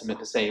Old Testament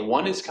to say,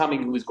 one is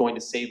coming who is going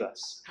to save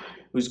us,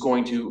 who's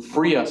going to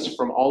free us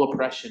from all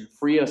oppression,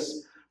 free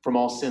us from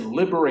all sin,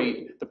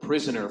 liberate the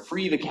prisoner,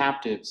 free the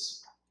captives.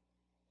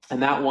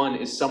 And that one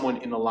is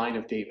someone in the line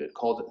of David,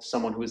 called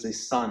someone who is a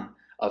son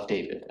of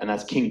David, and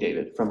that's King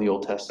David from the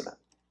Old Testament.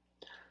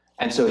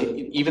 And so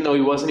even though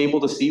he wasn't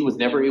able to see, was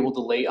never able to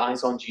lay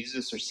eyes on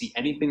Jesus or see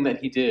anything that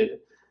he did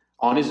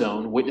on his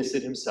own, witness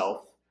it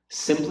himself,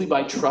 simply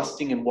by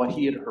trusting in what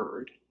he had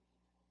heard,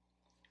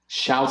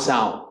 shouts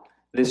out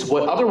this,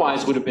 what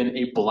otherwise would have been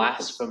a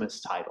blasphemous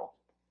title.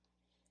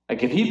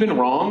 Like if he'd been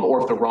wrong,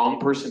 or if the wrong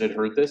person had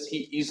heard this,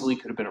 he easily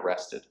could have been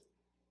arrested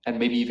and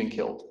maybe even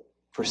killed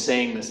for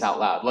saying this out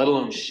loud, let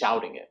alone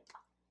shouting it.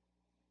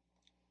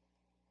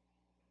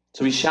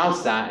 So he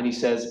shouts that and he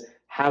says,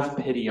 have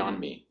pity on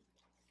me.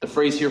 The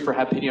phrase here for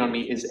have pity on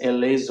me is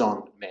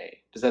eleison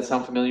me. Does that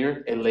sound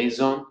familiar?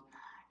 Eleison.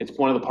 It's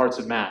one of the parts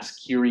of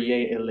Mass.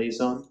 Kyrie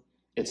eleison.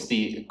 It's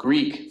the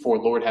Greek for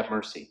Lord have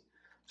mercy.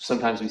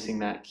 Sometimes we sing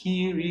that.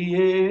 Kyrie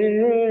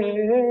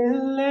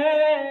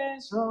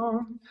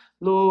eleison.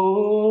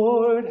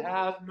 Lord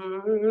have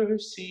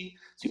mercy.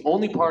 It's the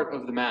only part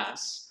of the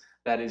Mass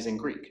that is in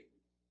Greek.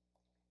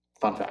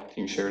 Fun fact, you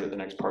can share it at the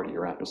next party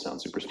you're at, you'll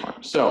sound super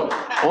smart. So,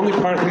 only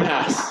part of the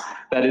Mass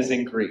that is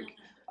in Greek.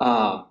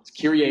 It's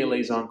Kyrie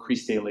eleison,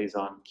 Christe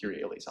eleison,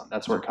 Kyrie eleison.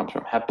 That's where it comes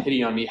from. Have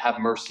pity on me, have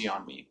mercy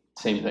on me.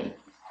 Same thing.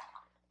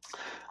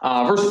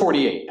 Verse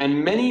 48,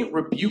 and many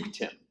rebuked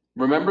him.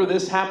 Remember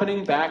this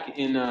happening back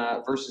in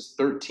verses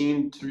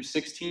 13 through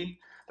 16?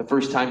 The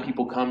first time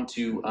people come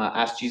to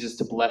ask Jesus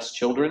to bless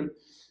children.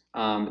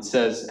 It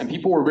says, and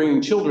people were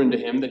bringing children to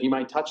him that he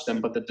might touch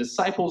them, but the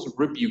disciples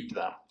rebuked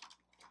them.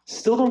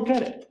 Still don't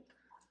get it.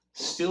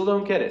 Still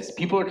don't get it.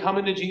 People are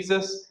coming to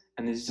Jesus,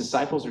 and these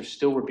disciples are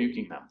still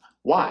rebuking them.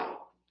 Why?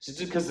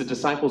 Is it because the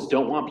disciples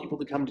don't want people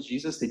to come to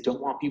Jesus? They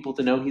don't want people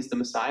to know he's the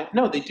Messiah?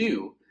 No, they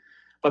do.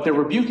 But they're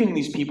rebuking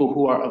these people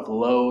who are of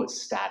low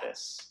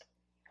status.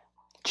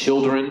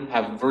 Children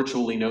have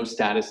virtually no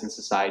status in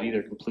society.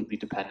 They're completely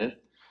dependent.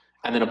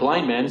 And then a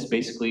blind man is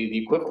basically the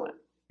equivalent,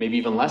 maybe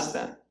even less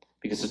than.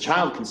 Because a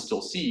child can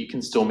still see,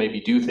 can still maybe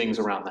do things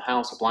around the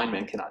house. A blind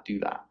man cannot do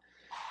that.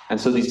 And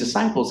so these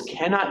disciples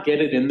cannot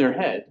get it in their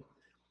head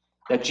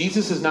that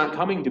Jesus is not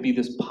coming to be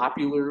this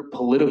popular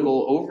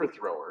political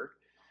overthrower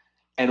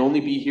and only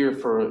be here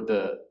for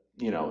the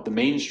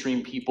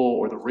mainstream people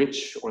or the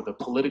rich or the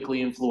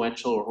politically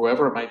influential or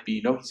whoever it might be.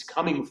 No, he's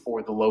coming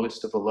for the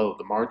lowest of the low,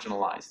 the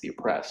marginalized, the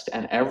oppressed,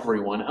 and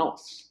everyone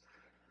else.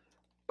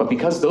 But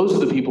because those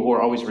are the people who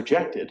are always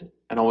rejected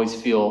and always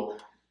feel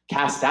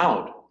cast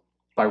out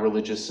by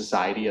religious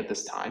society at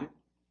this time,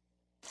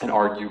 and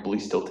arguably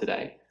still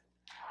today,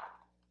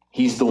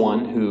 he's the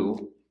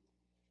one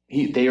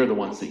they are the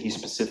ones that he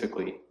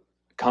specifically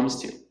comes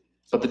to.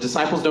 But the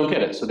disciples don't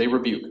get it, so they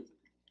rebuke.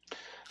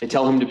 They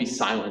tell him to be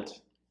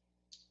silent.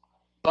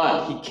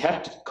 But he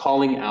kept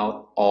calling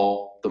out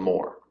all the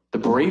more. The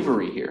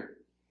bravery here.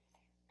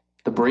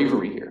 The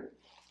bravery here.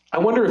 I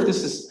wonder if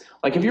this is,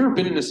 like, have you ever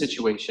been in a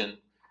situation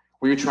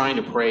where you're trying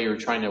to pray or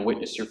trying to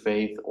witness your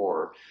faith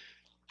or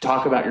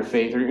talk about your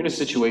faith, or you're in a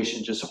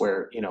situation just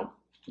where,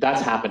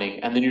 that's happening,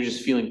 and then you're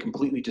just feeling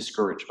completely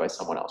discouraged by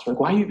someone else. Like,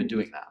 why are you even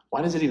doing that?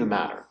 Why does it even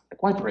matter?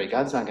 Like, why pray?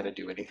 God's not going to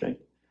do anything.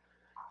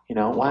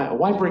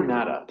 Why bring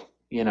that up?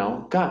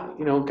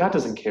 God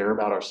doesn't care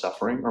about our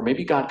suffering, or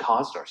maybe God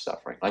caused our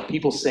suffering. Like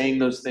people saying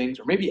those things,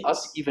 or maybe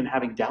us even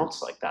having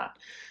doubts like that,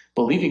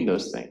 believing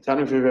those things. I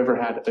don't know if you've ever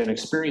had an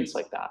experience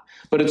like that,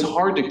 but it's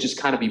hard to just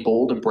kind of be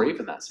bold and brave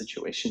in that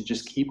situation.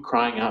 Just keep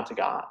crying out to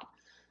God,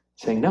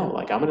 saying, no,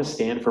 like, I'm going to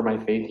stand for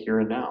my faith here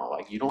and now.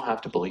 Like, you don't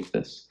have to believe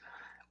this.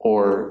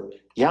 Or,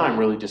 yeah, I'm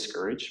really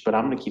discouraged, but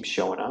I'm going to keep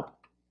showing up.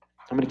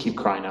 I'm going to keep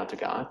crying out to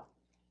God.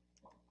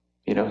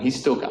 He's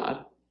still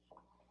God.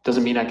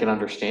 Doesn't mean I can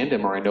understand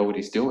him or I know what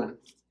he's doing.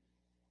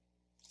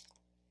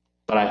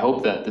 But I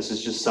hope that this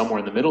is just somewhere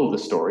in the middle of the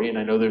story, and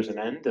I know there's an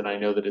end, and I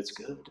know that it's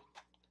good.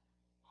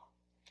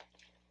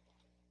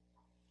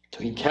 So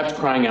he kept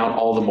crying out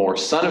all the more,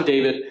 Son of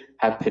David,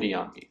 have pity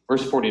on me.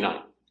 Verse 49.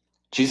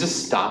 Jesus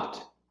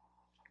stopped.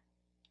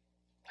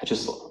 I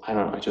just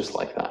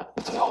like that.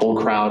 It's a whole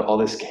crowd, all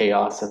this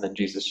chaos, and then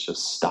Jesus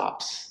just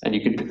stops. And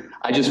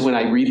when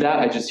I read that,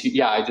 I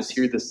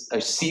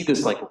see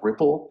this like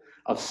ripple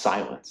of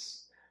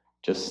silence.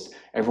 Just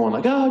everyone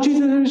like, oh,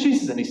 Jesus,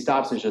 Jesus. And he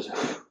stops and just,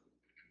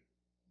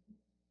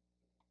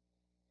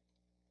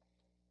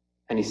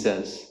 and he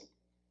says,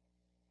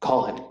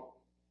 call him.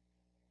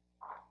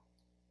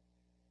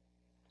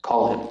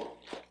 Call him.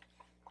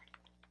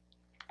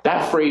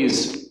 That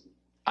phrase,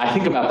 I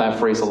think about that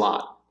phrase a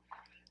lot.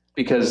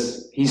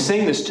 Because he's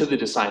saying this to the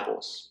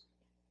disciples.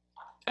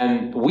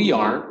 And we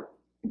are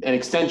an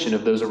extension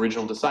of those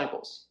original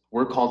disciples.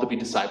 We're called to be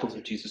disciples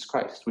of Jesus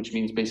Christ, which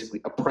means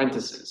basically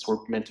apprentices. We're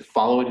meant to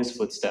follow in his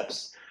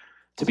footsteps,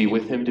 to be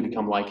with him, to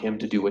become like him,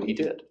 to do what he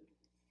did.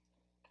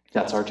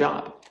 That's our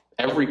job.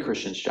 Every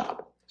Christian's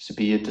job is to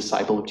be a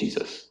disciple of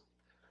Jesus.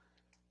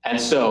 And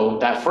so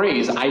that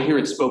phrase, I hear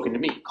it spoken to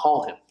me,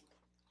 call him.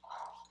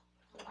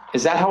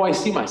 Is that how I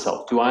see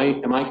myself?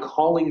 Am I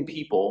calling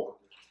people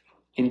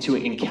into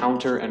an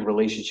encounter and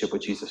relationship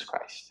with Jesus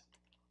Christ?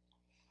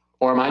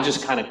 Or am I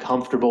just kind of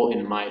comfortable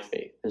in my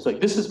faith? It's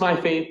like, this is my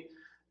faith.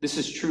 This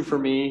is true for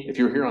me. If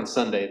you're here on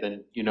Sunday,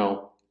 then you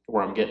know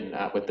where I'm getting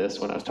at with this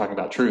when I was talking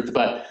about truth.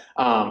 But,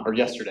 or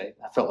yesterday,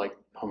 I felt like,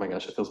 oh my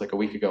gosh, it feels like a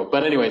week ago.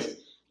 But anyways,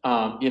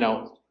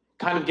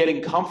 kind of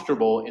getting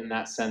comfortable in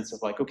that sense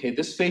of like, okay,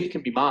 this faith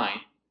can be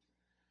mine,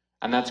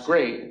 and that's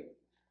great.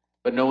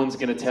 But no one's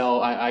going to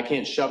tell, I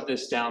can't shove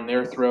this down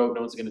their throat.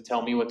 No one's going to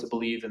tell me what to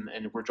believe, and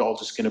we're all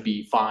just going to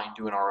be fine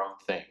doing our own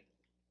thing.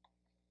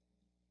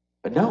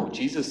 But no,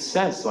 Jesus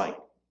says, like,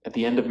 at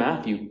the end of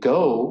Matthew,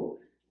 go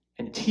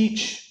and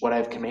teach what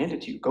I've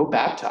commanded you. Go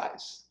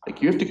baptize.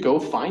 Like, you have to go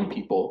find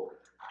people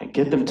and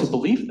get them to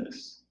believe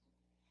this.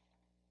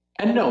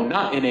 And no,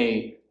 not in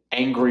a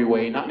angry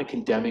way, not in a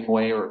condemning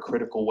way or a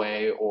critical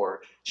way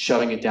or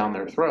shoving it down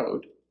their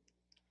throat.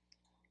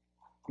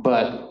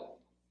 But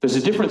there's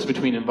a difference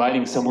between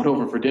inviting someone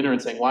over for dinner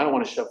and saying, well, I don't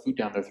want to shove food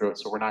down their throat,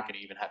 so we're not going to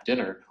even have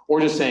dinner, or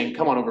just saying,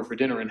 come on over for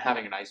dinner and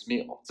having a nice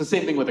meal. It's the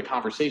same thing with a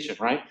conversation,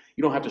 right?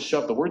 You don't have to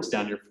shove the words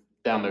down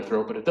their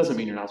throat, but it doesn't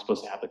mean you're not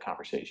supposed to have the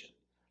conversation.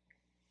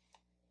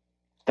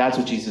 That's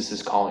what Jesus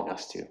is calling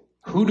us to.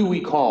 Who do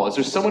we call? Is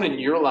there someone in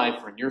your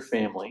life or in your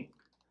family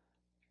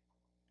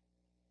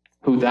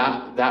who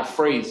that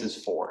phrase is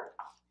for?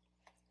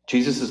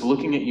 Jesus is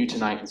looking at you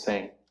tonight and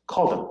saying,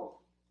 call them.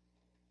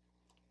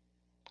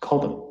 Call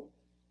them.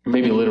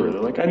 Maybe literally,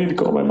 like, I need to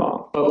call my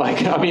mom. But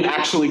like, I mean,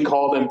 actually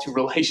call them to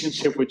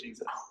relationship with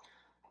Jesus.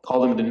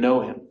 Call them to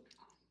know him.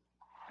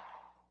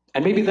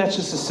 And maybe that's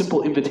just a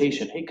simple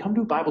invitation. Hey, come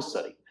to a Bible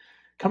study.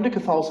 Come to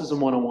Catholicism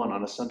 101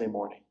 on a Sunday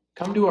morning.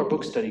 Come to our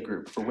book study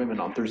group for women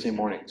on Thursday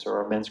mornings or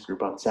our men's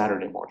group on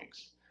Saturday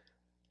mornings.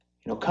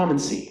 Come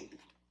and see.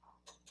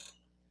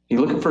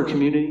 You looking for a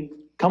community?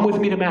 Come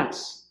with me to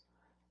Mass.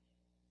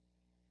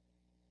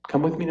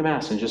 Come with me to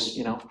Mass and just,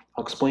 I'll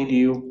explain to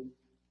you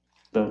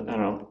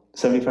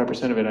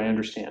 75% of it I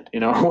understand,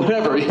 or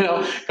whatever,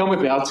 come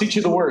with me. I'll teach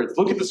you the words.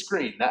 Look at the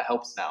screen. That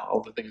helps now.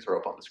 All the things are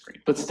up on the screen.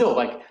 But still,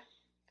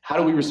 how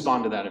do we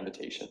respond to that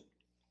invitation?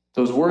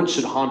 Those words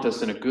should haunt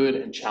us in a good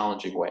and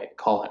challenging way.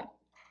 Call him.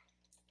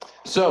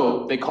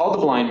 So they called the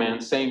blind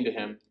man, saying to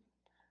him,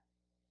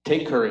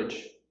 take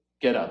courage,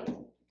 get up.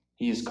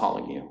 He is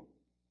calling you.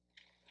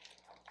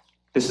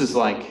 This is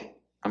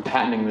I'm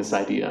patenting this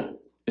idea.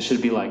 It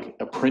should be like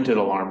a printed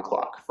alarm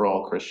clock for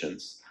all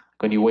Christians.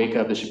 When you wake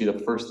up, this should be the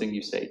first thing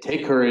you say.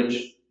 Take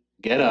courage,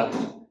 get up,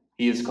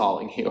 he is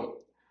calling you.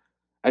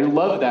 I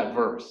love that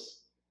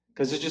verse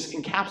because it just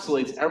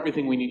encapsulates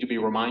everything we need to be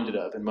reminded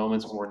of in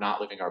moments when we're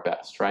not living our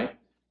best, right?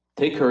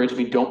 Take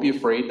courage, don't be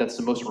afraid. That's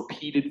the most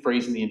repeated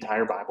phrase in the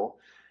entire Bible.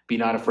 Be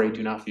not afraid,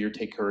 do not fear,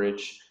 take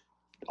courage.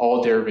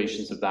 All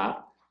derivations of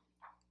that.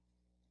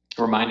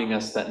 Reminding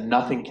us that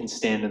nothing can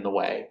stand in the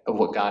way of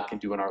what God can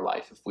do in our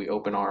life if we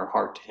open our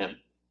heart to him.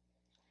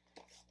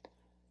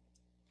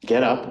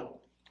 Get up.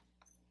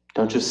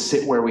 Don't just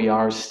sit where we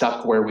are,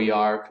 stuck where we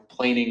are,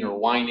 complaining or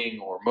whining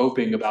or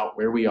moping about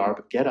where we are,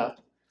 but get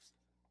up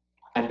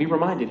and be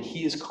reminded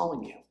he is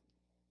calling you.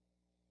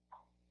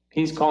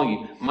 He's calling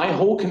you. My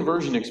whole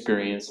conversion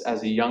experience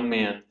as a young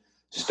man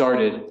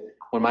started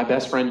when my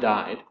best friend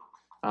died,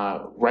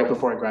 right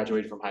before I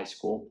graduated from high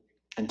school.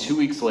 And 2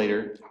 weeks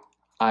later,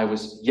 I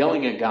was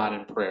yelling at God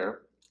in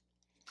prayer.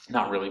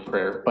 Not really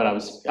prayer, but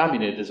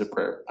it is a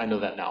prayer. I know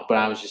that now. But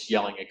I was just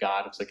yelling at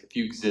God. It was like, if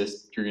you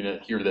exist, you're going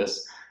to hear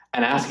this.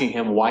 And asking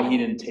him why he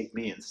didn't take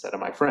me instead of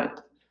my friend.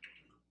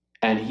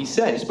 And he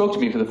spoke to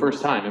me for the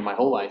first time in my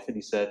whole life, and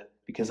he said,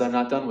 because I'm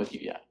not done with you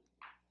yet.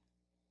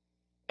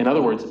 In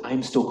other words,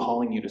 I'm still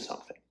calling you to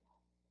something.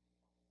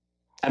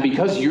 And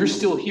because you're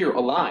still here,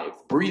 alive,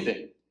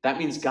 breathing, that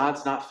means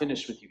God's not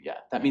finished with you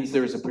yet. That means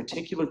there is a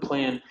particular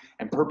plan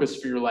and purpose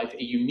for your life,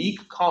 a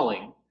unique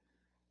calling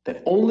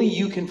that only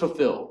you can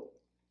fulfill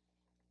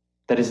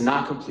that is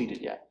not completed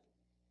yet.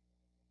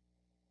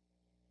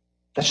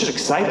 That should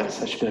excite us.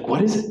 That should be like,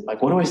 what is it?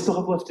 What do I still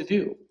have left to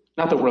do?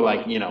 Not that we're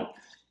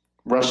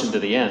rushing to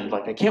the end.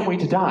 I can't wait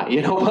to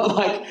die,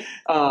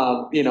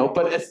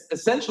 but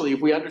essentially,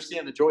 if we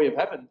understand the joy of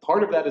heaven,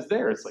 part of that is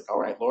there. It's all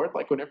right, Lord,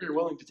 whenever you're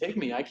willing to take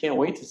me, I can't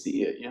wait to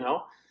see it,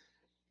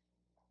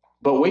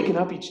 But waking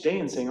up each day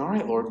and saying, all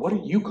right, Lord, what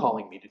are you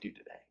calling me to do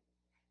today?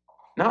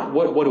 Not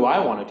what do I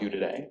want to do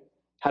today?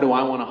 How do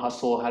I want to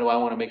hustle? How do I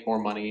want to make more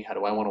money? How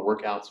do I want to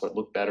work out so I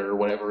look better or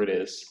whatever it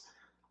is?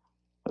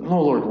 But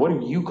no, Lord, what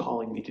are you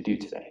calling me to do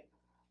today?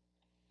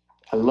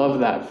 I love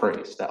that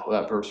phrase, that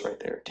verse right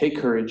there. Take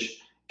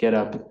courage, get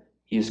up,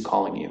 he is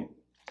calling you.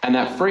 And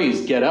that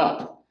phrase, get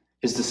up,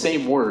 is the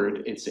same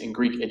word, it's in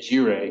Greek,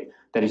 egire,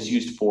 that is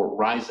used for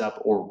rise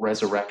up or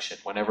resurrection.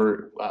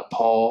 Whenever a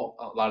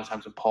lot of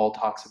times when Paul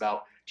talks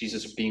about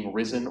Jesus being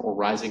risen or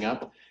rising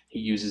up, he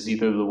uses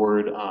either the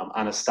word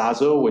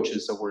anastazo, which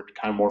is a word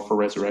kind of more for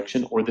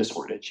resurrection, or this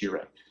word,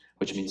 egire,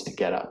 which means to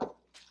get up.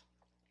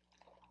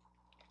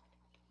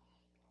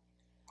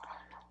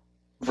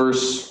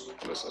 Verse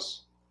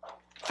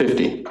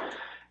 50.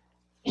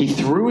 He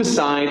threw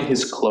aside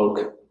his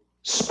cloak,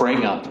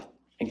 sprang up,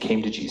 and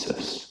came to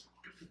Jesus.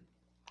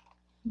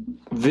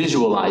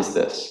 Visualize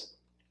this.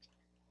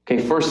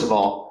 Okay, first of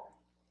all,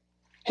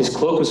 his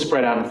cloak was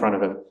spread out in front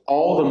of him.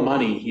 All the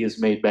money he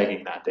has made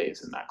begging that day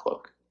is in that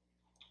cloak.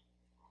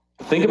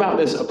 Think about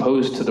this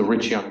opposed to the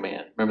rich young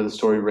man. Remember the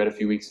story we read a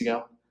few weeks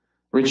ago?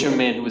 Rich young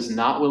man who was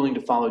not willing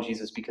to follow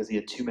Jesus because he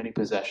had too many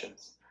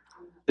possessions.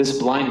 This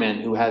blind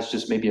man who has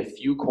just maybe a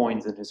few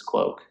coins in his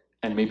cloak,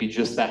 and maybe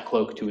just that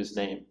cloak to his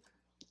name,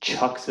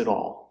 chucks it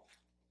all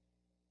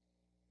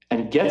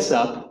and gets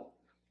up.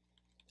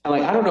 And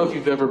I don't know if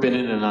you've ever been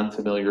in an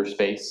unfamiliar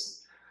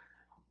space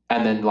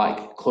and then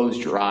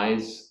closed your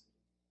eyes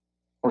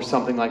or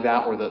something like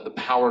that, or the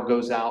power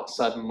goes out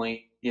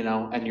suddenly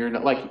and you're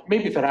not, like,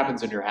 maybe if it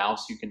happens in your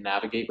house, you can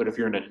navigate, but if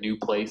you're in a new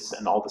place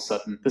and all of a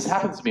sudden, this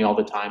happens to me all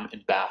the time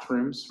in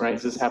bathrooms, right?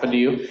 Does this happen to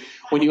you?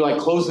 When you like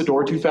close the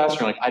door too fast,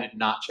 you're like, I did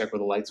not check where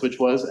the light switch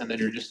was, and then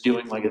you're just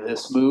doing like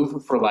this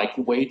move for like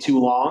way too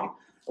long,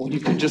 when you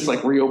could just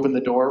like reopen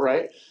the door,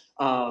 right?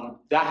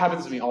 That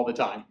happens to me all the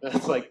time.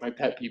 That's like my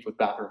pet peeve with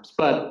bathrooms,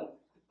 but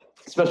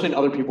especially in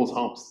other people's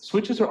homes.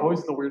 Switches are always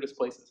in the weirdest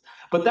places.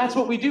 But that's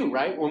what we do,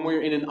 right? When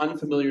we're in an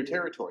unfamiliar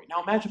territory.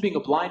 Now imagine being a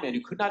blind man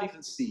who could not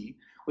even see,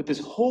 with this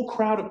whole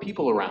crowd of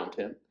people around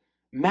him,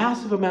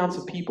 massive amounts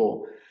of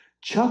people,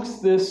 chucks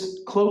this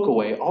cloak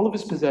away, all of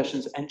his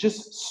possessions, and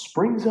just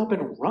springs up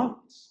and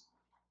runs.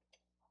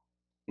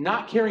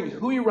 Not caring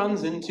who he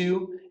runs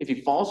into, if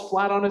he falls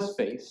flat on his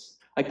face.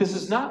 Like, this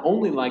is not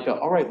only like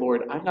all right,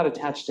 Lord, I'm not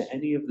attached to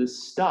any of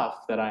this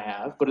stuff that I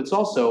have, but it's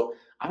also,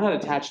 I'm not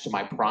attached to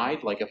my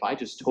pride. Like, if I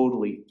just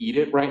totally eat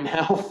it right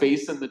now,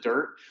 face in the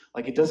dirt,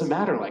 like, it doesn't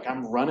matter. Like,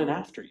 I'm running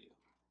after you.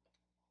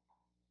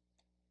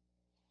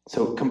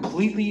 So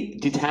completely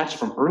detached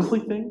from earthly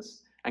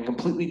things and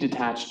completely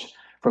detached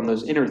from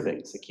those inner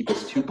things that keep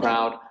us too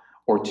proud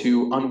or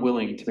too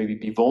unwilling to maybe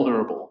be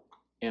vulnerable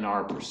in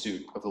our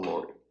pursuit of the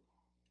Lord.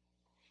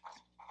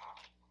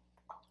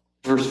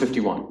 Verse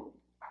 51.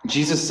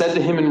 Jesus said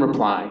to him in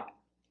reply,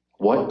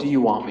 "What do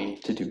you want me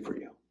to do for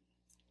you?"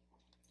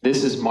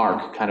 This is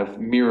Mark kind of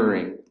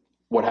mirroring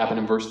what happened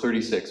in verse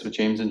 36 with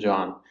James and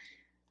John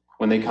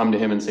when they come to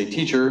him and say,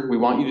 "Teacher, we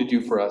want you to do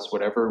for us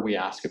whatever we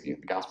ask of you,"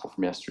 the gospel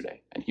from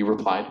yesterday. And he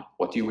replied,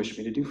 "What do you wish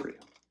me to do for you?"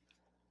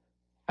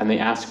 And they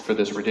ask for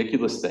this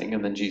ridiculous thing,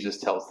 and then Jesus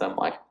tells them,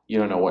 like, you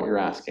don't know what you're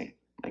asking.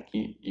 Like,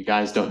 you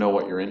guys don't know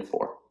what you're in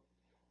for.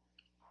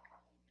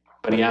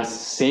 But he asks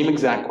the same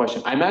exact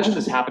question. I imagine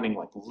this happening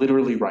like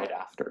literally right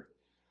after.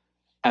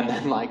 And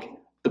then like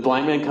the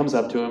blind man comes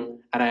up to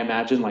him, and I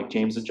imagine like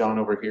James and John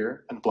over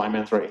here, and the blind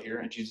man's right here,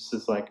 and Jesus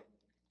is like,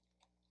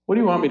 "What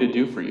do you want me to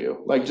do for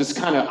you?" Like, just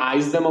kind of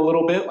eyes them a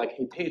little bit, like,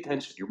 hey, pay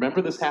attention. You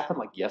remember this happened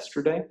like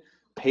yesterday?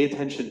 Pay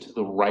attention to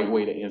the right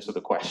way to answer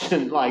the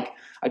question. Like,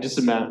 I just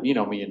imagine,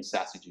 me and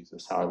Sassy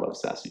Jesus, how I love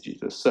Sassy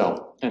Jesus.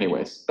 So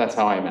anyways, that's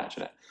how I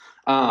imagine it.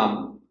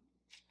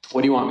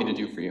 What do you want me to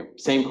do for you?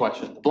 Same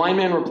question. The blind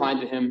man replied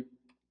to him,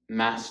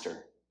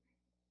 "Master."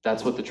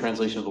 That's what the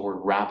translation of the word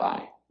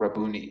rabbi,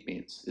 Rabboni,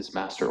 means, is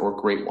master or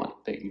great one.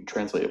 They can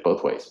translate it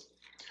both ways.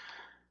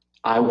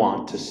 "I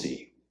want to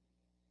see."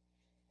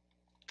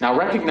 Now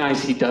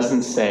recognize he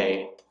doesn't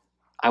say,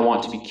 "I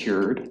want to be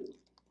cured.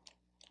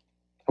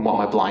 I want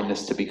my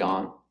blindness to be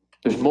gone."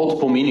 There's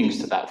multiple meanings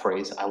to that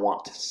phrase, "I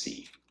want to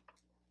see."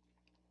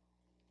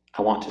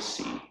 I want to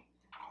see.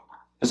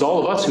 Because all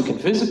of us who can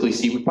physically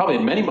see, we probably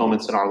had many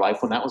moments in our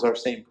life when that was our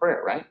same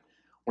prayer, right?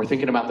 We're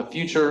thinking about the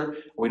future.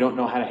 We don't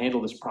know how to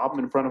handle this problem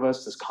in front of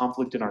us, this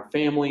conflict in our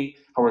family,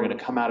 how we're going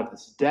to come out of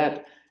this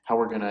debt, how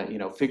we're going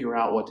to, figure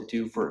out what to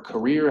do for a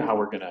career, how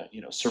we're going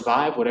to,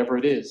 survive, whatever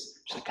it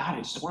is. Just like, God,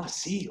 I just want to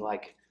see,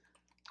 like,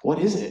 what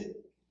is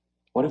it?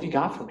 What have you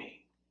got for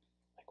me?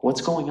 Like, what's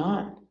going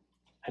on?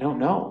 I don't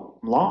know.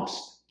 I'm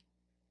lost.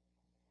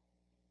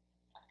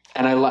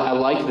 And I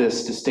like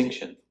this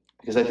distinction,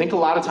 because I think a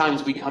lot of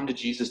times we come to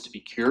Jesus to be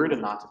cured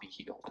and not to be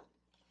healed.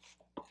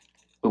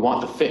 We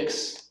want the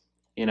fix,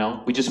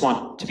 We just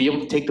want to be able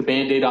to take the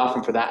Band-Aid off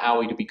and for that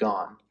owie to be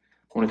gone.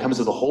 When it comes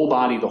to the whole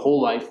body, the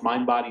whole life,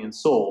 mind, body, and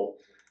soul,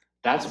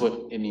 that's what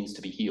it means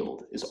to be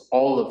healed, is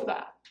all of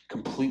that,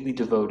 completely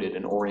devoted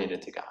and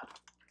oriented to God.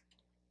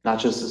 Not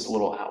just this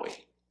little owie,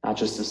 not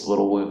just this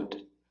little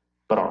wound,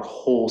 but our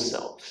whole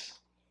selves.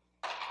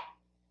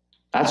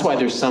 That's why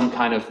there's some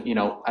kind of, I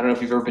don't know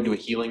if you've ever been to a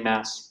healing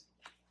mass,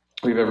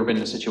 or you've ever been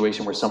in a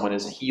situation where someone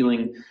is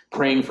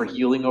praying for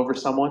healing over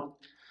someone.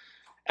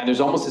 And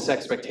there's almost this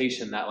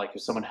expectation that, like,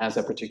 if someone has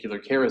that particular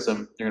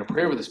charism, you're going to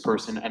pray over this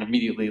person, and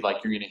immediately, like,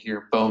 you're going to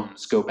hear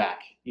bones go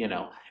back,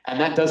 And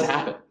that does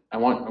happen. I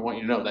want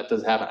you to know that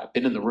does happen. I've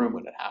been in the room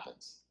when it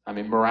happens. I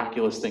mean,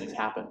 miraculous things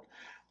happen.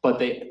 But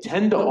they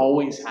tend to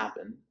always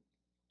happen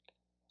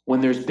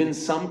when there's been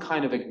some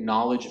kind of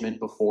acknowledgement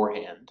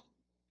beforehand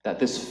that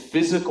this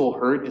physical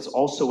hurt is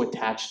also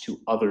attached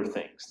to other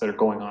things that are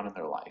going on in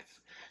their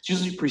life. It's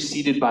usually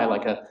preceded by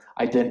like a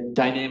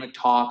dynamic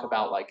talk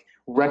about like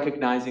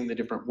recognizing the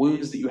different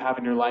wounds that you have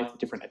in your life, the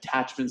different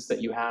attachments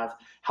that you have,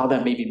 how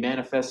that maybe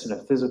manifests in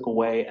a physical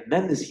way, and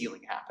then this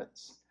healing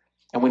happens.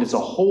 And when it's a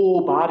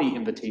whole body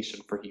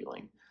invitation for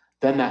healing,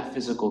 then that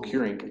physical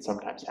curing can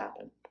sometimes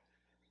happen.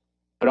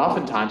 But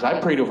oftentimes,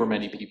 I've prayed over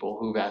many people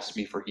who've asked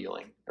me for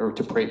healing, or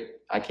to pray,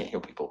 I can't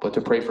heal people, but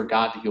to pray for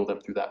God to heal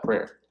them through that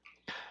prayer.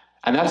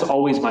 And that's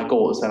always my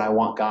goal, is that I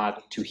want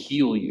God to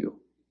heal you.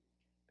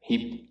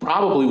 He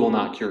probably will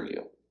not cure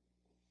you.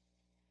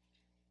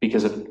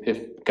 Because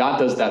if God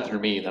does that through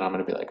me, then I'm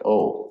going to be like,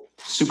 oh,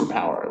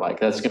 superpower. Like,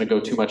 that's going to go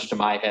too much to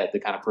my head, the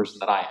kind of person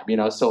that I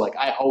am. So like,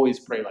 I always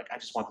pray, like, I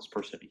just want this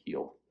person to be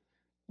healed.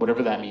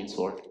 Whatever that means,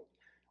 Lord.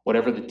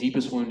 Whatever the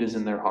deepest wound is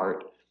in their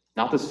heart.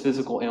 Not this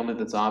physical ailment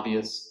that's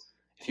obvious.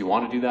 If you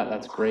want to do that,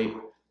 that's great.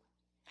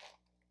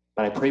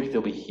 But I pray that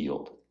they'll be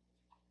healed.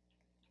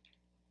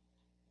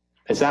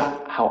 Is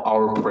that how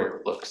our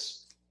prayer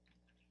looks?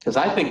 Because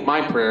I think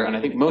my prayer, and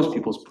I think most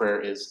people's prayer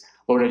is,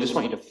 Lord, I just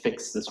want you to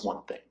fix this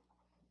one thing.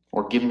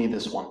 Or give me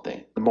this one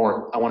thing. The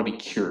more I want to be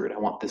cured, I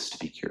want this to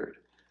be cured.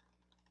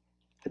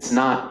 It's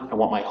not, I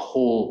want my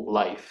whole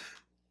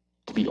life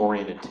to be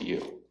oriented to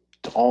you,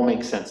 to all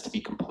make sense, to be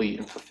complete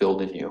and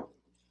fulfilled in you.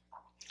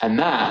 And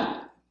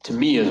that, to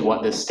me, is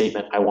what this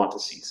statement, I want to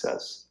see,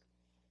 says.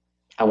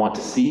 I want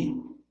to see,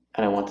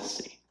 and I want to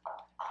see.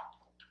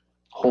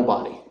 Whole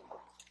body.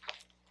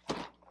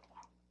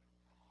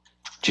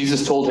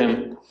 Jesus told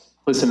him,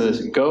 listen to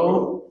this,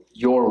 go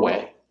your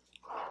way.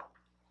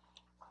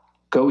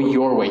 Go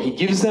your way. He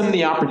gives him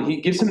the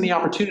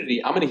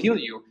opportunity, I'm going to heal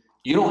you.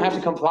 You don't have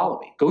to come follow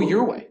me. Go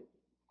your way.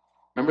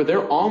 Remember,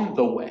 they're on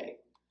the way.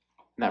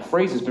 And that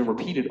phrase has been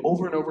repeated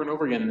over and over and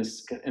over again in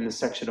this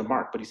section of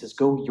Mark. But he says,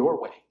 go your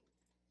way.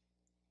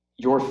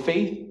 Your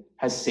faith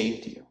has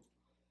saved you.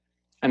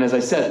 And as I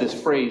said, this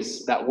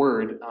phrase, that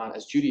word,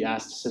 as Judy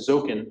asked,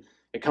 sezoken,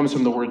 it comes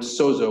from the word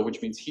sozo,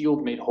 which means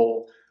healed, made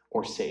whole,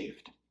 or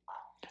saved.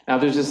 Now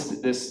there's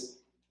this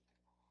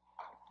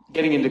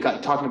getting into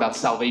talking about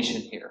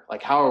salvation here.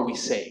 Like, how are we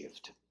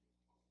saved?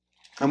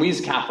 And we as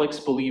Catholics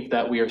believe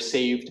that we are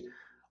saved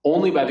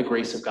only by the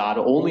grace of God,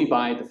 only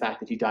by the fact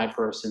that he died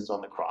for our sins on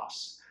the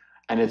cross.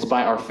 And it's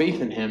by our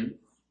faith in him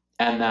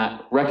and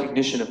that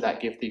recognition of that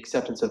gift, the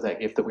acceptance of that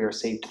gift, that we are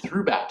saved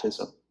through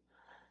baptism.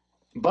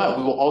 But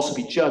we will also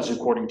be judged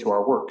according to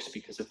our works,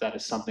 because if that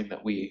is something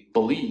that we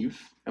believe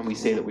and we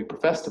say that we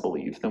profess to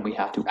believe, then we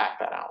have to act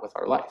that out with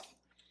our life.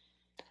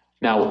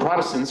 Now, what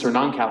Protestants or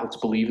non-Catholics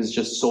believe is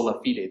just sola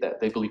fide, that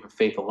they believe in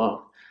faith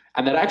alone.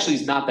 And that actually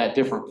is not that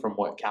different from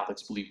what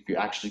Catholics believe if you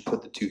actually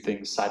put the two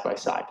things side by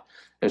side.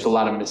 There's a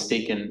lot of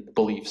mistaken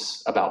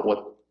beliefs about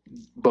what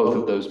both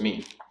of those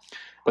mean.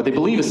 But they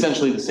believe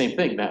essentially the same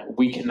thing, that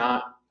we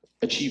cannot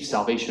achieve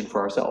salvation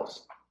for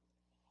ourselves.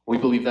 We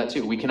believe that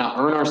too. We cannot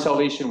earn our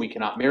salvation, we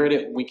cannot merit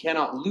it, we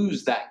cannot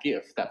lose that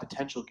gift, that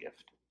potential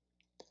gift.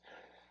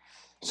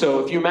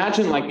 So if you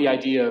imagine like the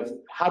idea of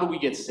how do we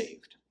get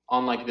saved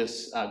on like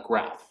this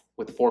graph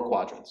with 4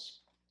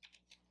 quadrants,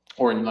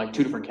 or in like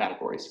 2 different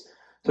categories.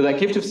 So that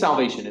gift of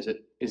salvation,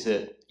 is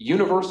it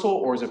universal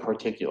or is it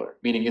particular?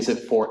 Meaning, is it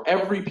for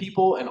every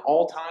people in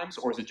all times,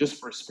 or is it just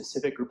for a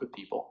specific group of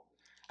people?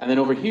 And then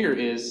over here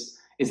is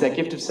that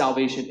gift of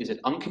salvation, is it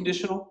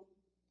unconditional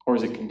or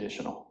is it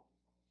conditional?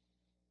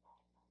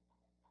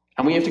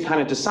 And we have to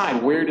kind of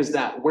decide where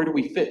do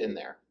we fit in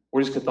there?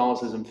 Where does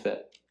Catholicism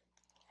fit?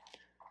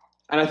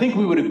 And I think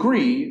we would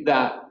agree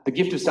that the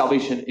gift of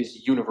salvation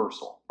is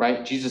universal,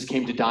 right? Jesus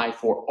came to die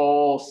for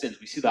all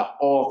sins. We see that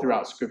all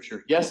throughout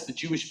Scripture. Yes, the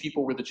Jewish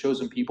people were the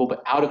chosen people,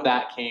 but out of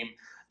that came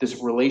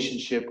this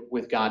relationship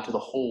with God to the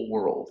whole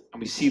world. And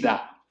we see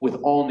that with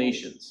all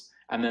nations.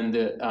 And then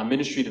the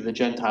ministry to the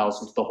Gentiles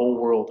and to the whole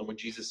world. And when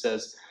Jesus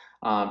says,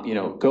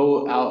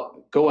 go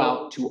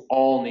out to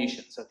all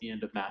nations at the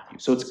end of Matthew.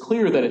 So it's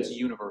clear that it's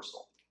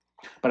universal.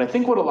 But I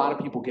think what a lot of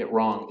people get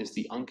wrong is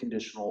the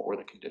unconditional or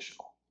the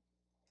conditional.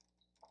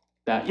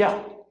 That,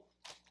 yeah,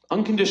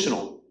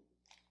 unconditional.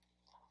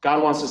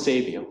 God wants to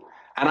save you.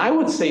 And I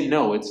would say,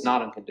 no, it's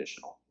not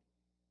unconditional.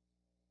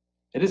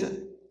 It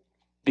isn't.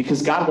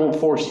 Because God won't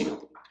force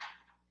you.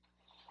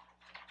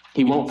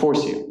 He won't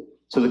force you.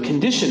 So the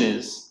condition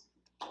is,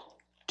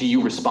 do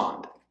you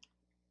respond?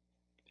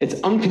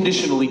 It's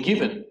unconditionally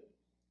given,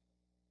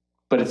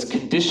 but it's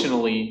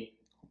conditionally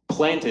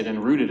planted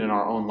and rooted in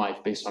our own life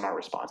based on our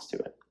response to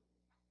it.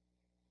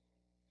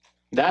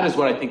 That is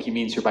what I think he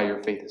means here by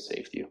your faith has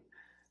saved you.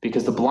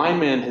 Because the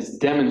blind man has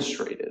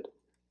demonstrated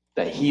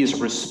that he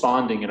is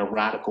responding in a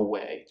radical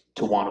way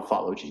to want to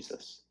follow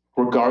Jesus.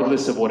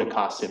 Regardless of what it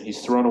costs him,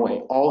 he's thrown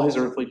away all his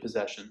earthly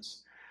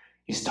possessions.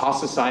 He's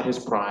tossed aside his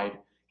pride.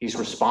 He's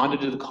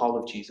responded to the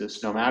call of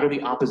Jesus, no matter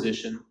the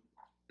opposition,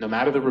 no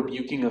matter the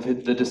rebuking of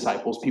the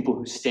disciples, people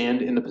who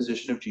stand in the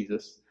position of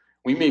Jesus.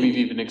 We maybe have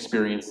even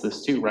experienced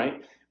this too,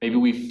 right? Maybe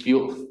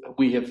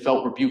we have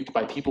felt rebuked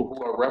by people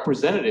who are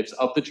representatives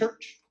of the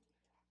church,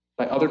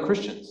 by other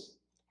Christians.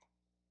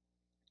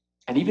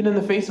 And even in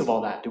the face of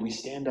all that, do we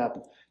stand up?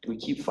 Do we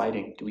keep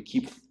fighting? Do we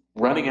keep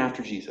running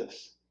after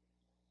Jesus?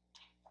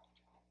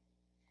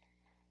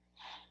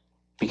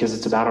 Because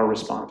it's about our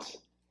response.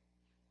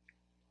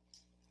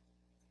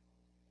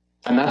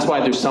 And that's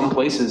why there's some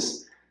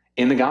places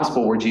in the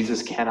gospel where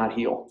Jesus cannot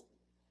heal.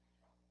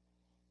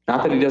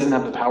 Not that he doesn't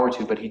have the power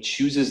to, but he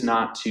chooses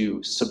not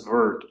to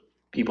subvert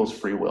people's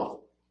free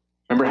will.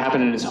 Remember, it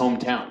happened in his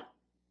hometown.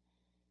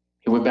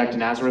 He went back to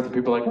Nazareth and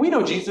people are like, we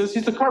know Jesus,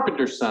 he's the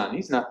carpenter's son.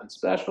 He's nothing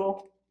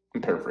special.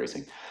 I'm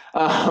paraphrasing.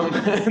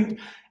 And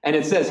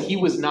it says he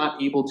was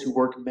not able to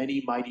work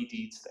many mighty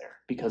deeds there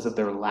because of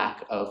their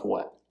lack of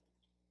what?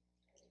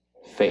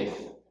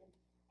 Faith.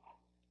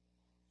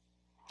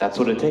 That's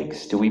what it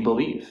takes. Do we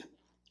believe?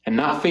 And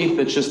not faith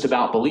that's just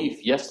about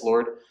belief. Yes,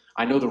 Lord,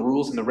 I know the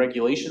rules and the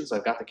regulations.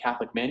 I've got the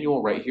Catholic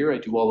manual right here. I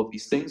do all of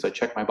these things. I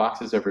check my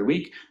boxes every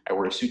week. I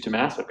wear a suit to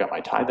Mass. I've got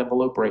my tithe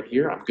envelope right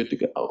here. I'm good to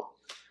go.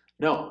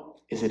 No.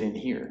 Is it in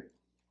here?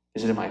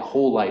 Is it in my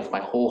whole life, my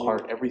whole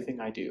heart, everything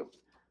I do?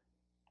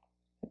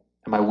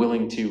 Am I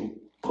willing to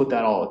put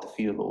that all at the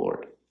feet of the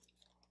Lord?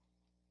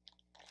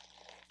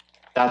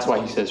 That's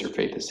why he says your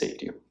faith has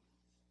saved you.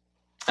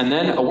 And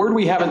then a word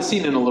we haven't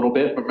seen in a little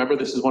bit, but remember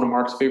this is one of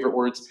Mark's favorite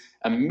words,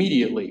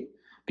 immediately.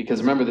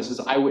 Because remember, this is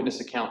eyewitness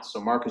accounts, so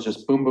Mark is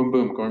just boom, boom,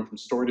 boom, going from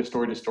story to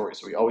story to story.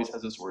 So he always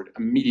has this word,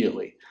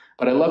 immediately.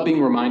 But I love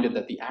being reminded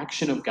that the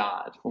action of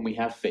God, when we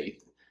have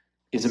faith,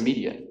 is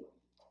immediate.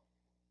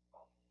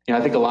 You know,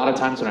 I think a lot of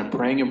times when I'm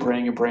praying and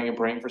praying and praying and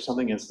praying for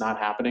something and it's not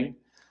happening,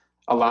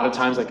 a lot of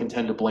times I can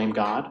tend to blame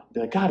God.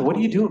 Be like, God, what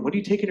are you doing? What are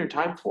you taking your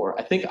time for?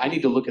 I think I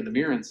need to look in the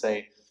mirror and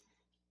say,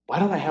 why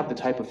don't I have the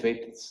type of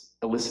faith that's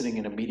eliciting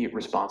an immediate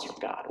response from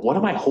God? What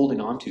am I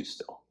holding on to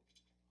still?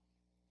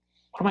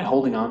 What am I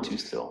holding on to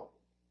still?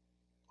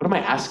 What am I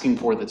asking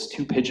for that's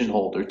too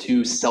pigeonholed or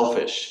too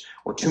selfish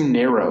or too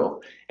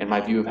narrow in my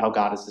view of how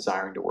God is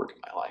desiring to work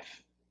in my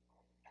life?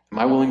 Am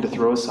I willing to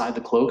throw aside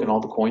the cloak and all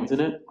the coins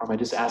in it? Or am I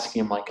just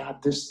asking him like, God,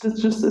 there's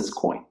just this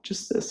coin,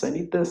 just this, I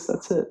need this,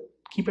 that's it.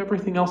 Keep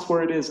everything else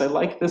where it is. I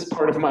like this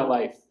part of my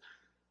life.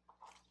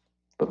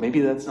 But maybe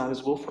that's not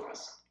his will for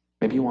us.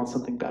 Maybe he wants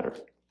something better.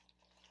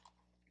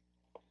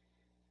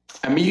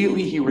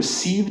 Immediately he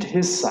received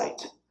his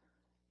sight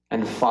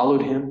and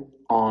followed him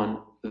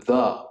on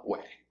the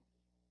way.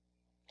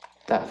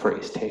 That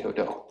phrase,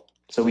 tehodo.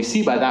 So we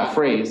see by that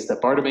phrase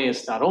that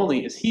Bartimaeus not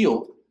only is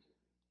healed,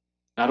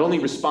 not only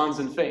responds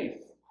in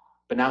faith,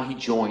 but now he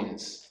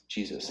joins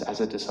Jesus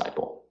as a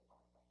disciple.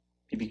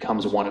 He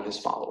becomes one of his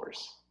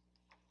followers.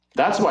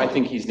 That's why I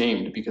think he's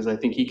named, because I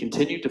think he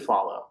continued to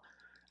follow,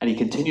 and he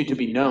continued to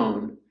be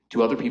known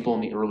to other people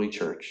in the early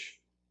church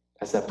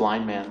as that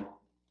blind man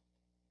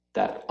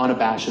that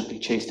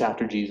unabashedly chased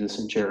after Jesus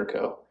in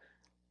Jericho,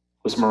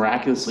 was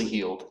miraculously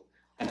healed,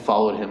 and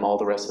followed him all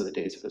the rest of the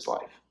days of his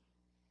life.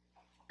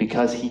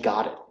 Because he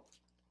got it.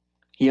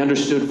 He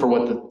understood for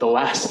what the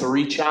last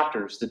 3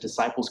 chapters the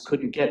disciples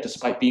couldn't get,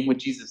 despite being with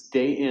Jesus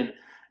day in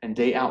and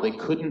day out. They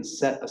couldn't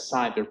set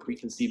aside their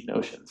preconceived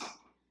notions.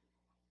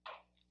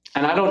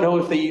 And I don't know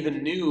if they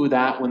even knew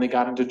that when they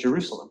got into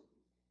Jerusalem.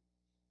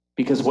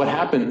 Because what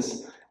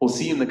happens, we'll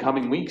see in the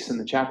coming weeks in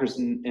the chapters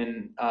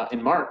in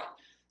Mark,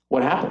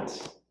 what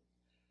happens?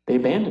 They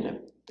abandon him.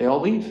 They all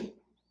leave.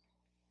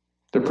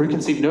 Their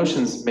preconceived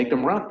notions make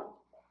them run.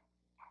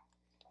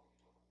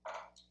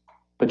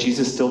 But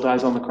Jesus still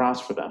dies on the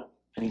cross for them,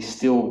 and he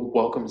still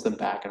welcomes them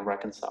back and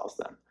reconciles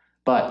them.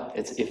 But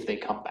it's if they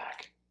come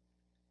back.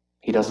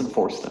 He doesn't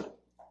force them.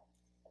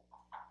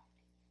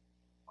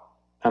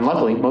 And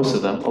luckily, most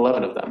of them,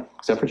 11 of them,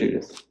 except for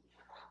Judas,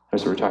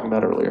 as we were talking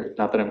about earlier,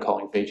 not that I'm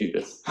calling Faye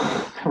Judas.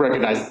 I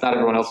recognize not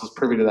everyone else was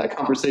privy to that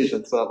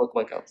conversation, so that looked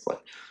like I was like,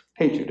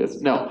 hey,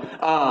 Judas.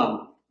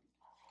 No.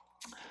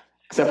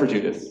 Except for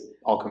Judas,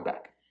 all come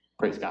back.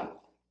 Praise God.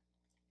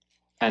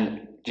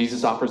 And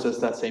Jesus offers us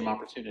that same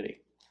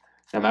opportunity.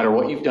 No matter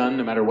what you've done,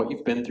 no matter what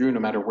you've been through, no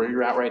matter where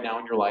you're at right now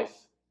in your life,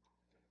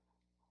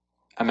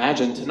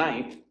 imagine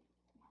tonight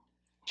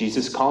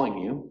Jesus calling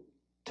you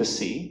to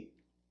see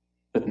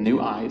with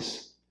new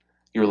eyes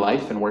your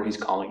life and where he's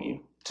calling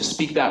you. To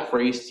speak that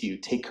phrase to you,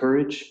 take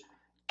courage,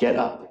 get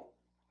up,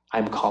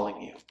 I'm calling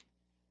you.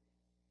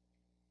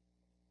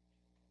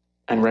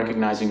 And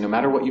recognizing no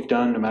matter what you've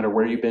done, no matter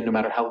where you've been, no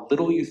matter how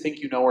little you think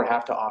you know or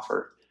have to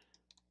offer,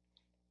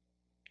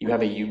 you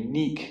have a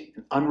unique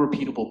and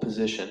unrepeatable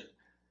position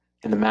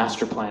in the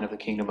master plan of the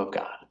kingdom of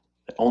God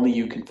that only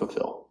you can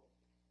fulfill.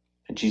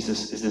 And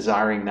Jesus is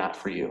desiring that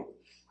for you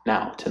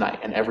now, tonight,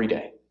 and every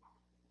day.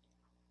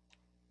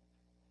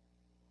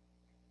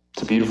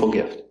 It's a beautiful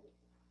gift.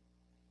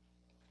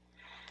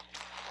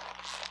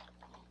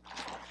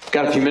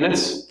 Got a few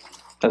minutes.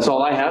 That's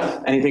all I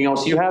have. Anything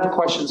else you have?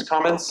 Questions,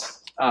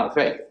 comments?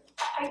 Faye.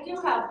 I do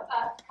have,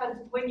 because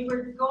when you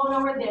were going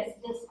over this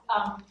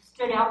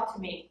stood out to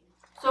me.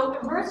 So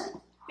in verse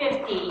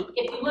 50,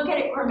 if you look at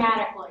it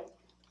grammatically,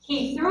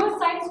 he threw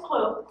aside his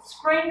cloak,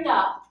 sprang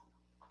up,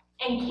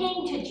 and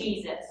came to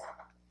Jesus.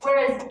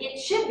 Whereas it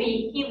should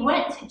be, he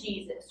went to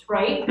Jesus,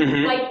 right?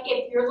 Mm-hmm. Like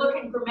if you're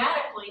looking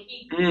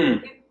grammatically,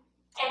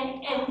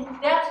 and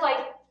that's like,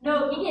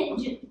 no, he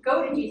didn't just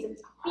go to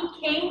Jesus. He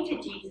came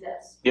to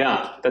Jesus.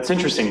 Yeah, that's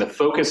interesting. The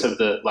focus of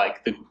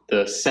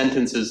the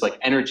sentence's like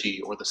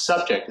energy or the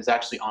subject is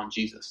actually on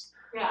Jesus,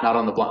 not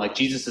on the blind. Like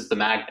Jesus is the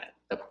magnet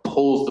that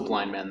pulls the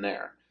blind man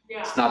there.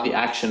 Yeah. It's not the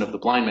action of the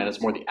blind man.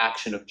 It's more the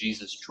action of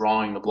Jesus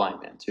drawing the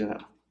blind man to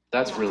him.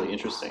 That's really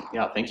interesting.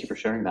 Yeah, thank you for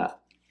sharing that.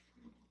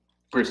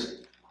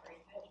 Bruce.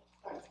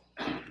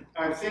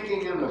 I'm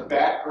thinking in the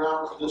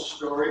background of this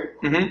story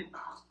Mm-hmm.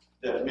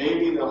 that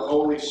maybe the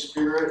Holy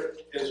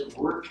Spirit is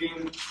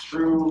working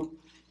through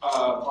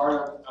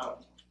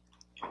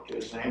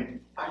his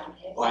name?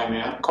 Blind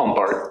man. Call him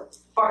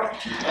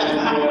Bart.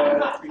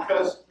 And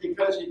because he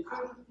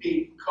couldn't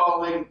be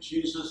calling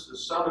Jesus the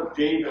Son of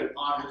David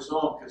on his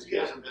own, because he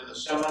hasn't been to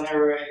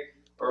seminary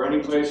or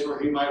any place where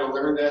he might have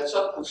learned that.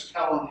 Something's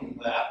telling him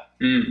that.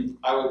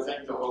 I would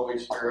think the Holy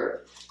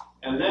Spirit.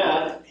 And then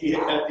at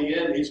the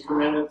end, he's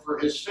commended for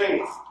his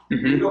faith.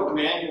 Mm-hmm. We don't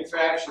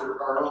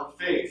manufacture our own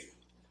faith.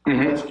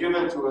 Mm-hmm. It's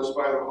given to us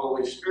by the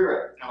Holy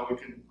Spirit. Now we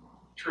can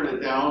turn it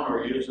down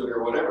or use it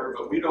or whatever,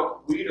 but we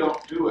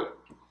don't do it.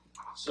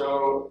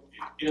 So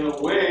in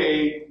a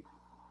way,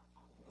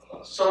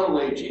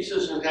 subtly,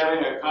 Jesus is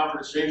having a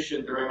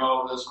conversation during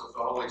all of this with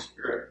the Holy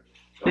Spirit.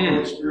 The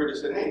Holy Spirit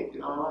has said, hey,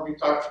 let me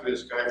talk to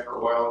this guy for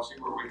a while and see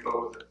where we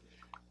go with it.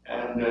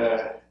 And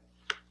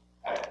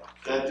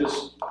that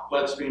just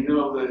lets me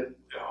know that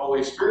the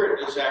Holy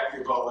Spirit is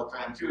active all the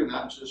time too,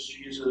 not just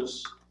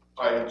Jesus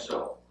by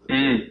himself.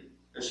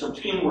 There's some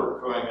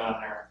teamwork going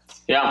on there.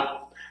 Yeah.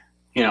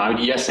 I would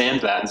yes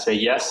and that and say,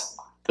 yes,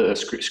 the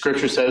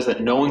scripture says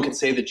that no one can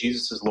say that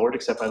Jesus is Lord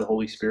except by the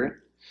Holy Spirit.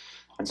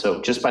 And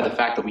so just by the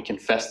fact that we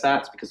confess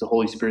that, it's because the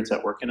Holy Spirit's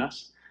at work in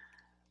us.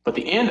 But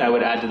the and I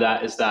would add to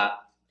that is that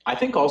I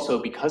think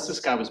also because this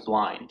guy was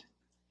blind,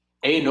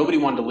 nobody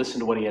wanted to listen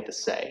to what he had to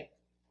say,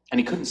 and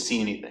he couldn't see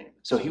anything.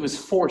 So he was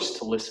forced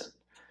to listen.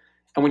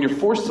 And when you're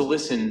forced to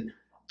listen,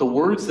 the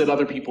words that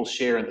other people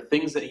share and the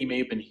things that he may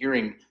have been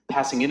hearing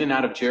passing in and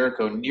out of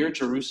Jericho near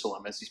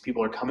Jerusalem as these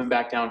people are coming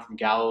back down from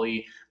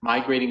Galilee,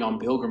 migrating on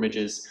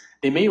pilgrimages,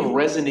 they may have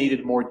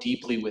resonated more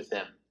deeply with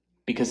him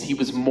because he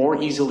was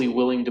more easily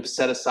willing to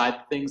set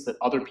aside things that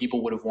other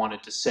people would have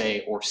wanted to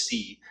say or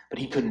see, but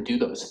he couldn't do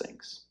those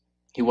things.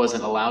 He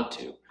wasn't allowed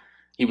to.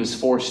 He was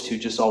forced to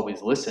just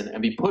always listen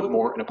and be put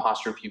more in a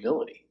posture of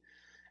humility.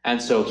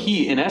 And so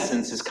he, in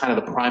essence, is kind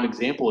of the prime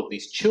example of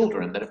these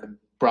children that have been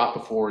brought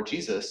before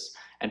Jesus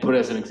and put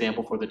as an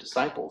example for the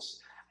disciples.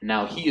 And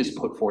now he is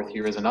put forth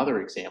here as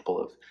another example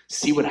of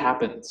see what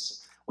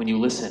happens when you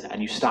listen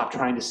and you stop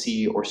trying to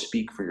see or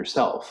speak for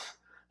yourself.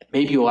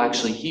 Maybe you'll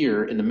actually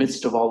hear in the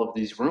midst of all of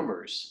these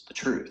rumors the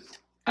truth.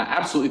 I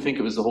absolutely think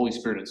it was the Holy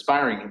Spirit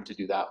inspiring him to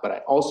do that, but I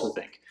also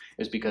think it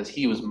was because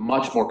he was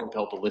much more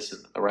compelled to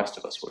listen than the rest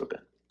of us would have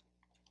been.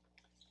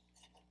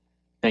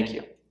 Thank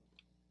you.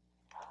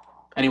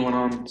 Anyone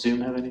on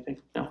Zoom have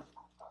anything? No?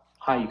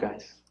 Hi, you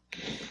guys.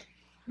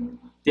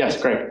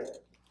 Yes, Greg.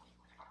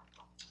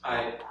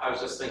 I was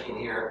just thinking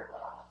here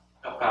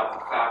about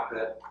the fact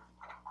that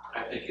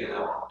I think in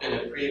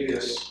a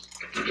previous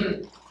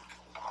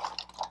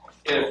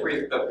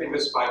a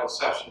previous Bible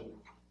session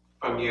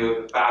from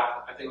you, the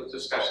fact I think it was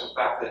discussing the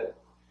fact that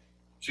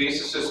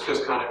Jesus is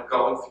just kind of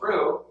going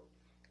through,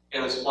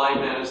 and this blind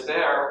man is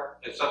there.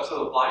 It's up to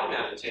the blind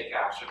man to take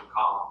action and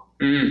call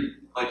him.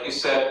 Like you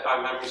said, I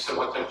remember you said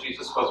one time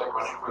Jesus wasn't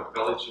running from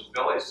village to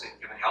village saying,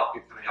 "Can I help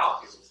you? Can I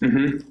help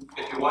you?"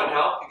 If you want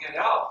help, you get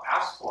help.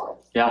 Ask for it.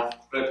 Yeah.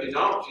 But if you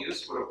don't,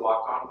 Jesus would have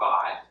walked on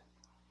by,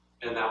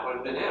 and that would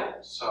have been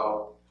it.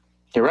 So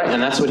you're right,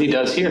 and that's what he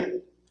does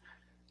here.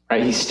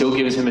 Right? He still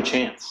gives him a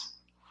chance.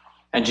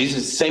 And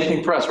Jesus, same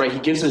thing for us, right? He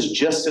gives us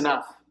just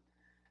enough.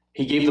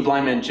 He gave the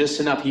blind man just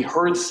enough. He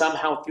heard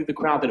somehow through the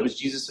crowd that it was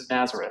Jesus of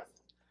Nazareth.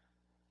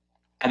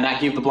 And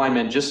that gave the blind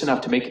man just enough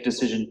to make a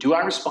decision. Do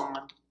I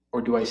respond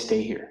or do I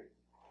stay here?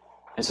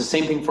 And it's the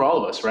same thing for all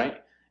of us,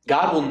 right?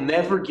 God will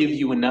never give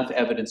you enough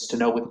evidence to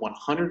know with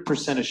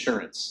 100%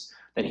 assurance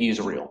that he is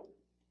real.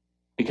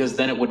 Because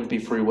then it wouldn't be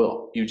free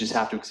will. You just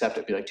have to accept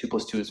it. Be like, 2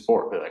 + 2 is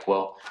 4. Be like,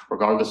 well,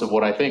 regardless of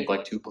what I think,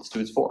 like 2 + 2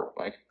 is 4.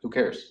 Like, who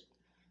cares?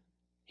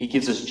 He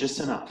gives us just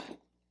enough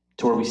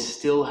to where we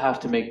still have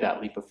to make that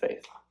leap of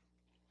faith.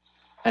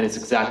 And it's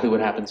exactly what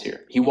happens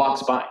here. He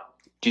walks by.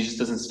 Jesus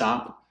doesn't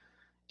stop,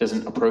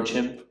 doesn't approach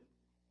him.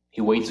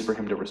 He waits for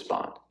him to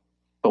respond.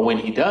 But when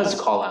he does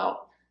call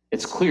out,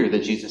 it's clear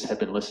that Jesus had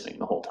been listening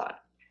the whole time.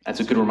 That's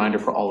a good reminder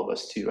for all of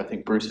us, too. I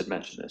think Bruce had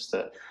mentioned this,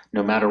 that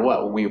no matter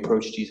what, when we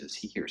approach Jesus,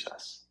 he hears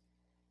us.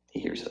 He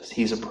hears us.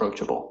 He's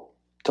approachable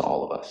to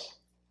all of us.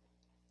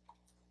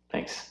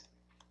 Thanks.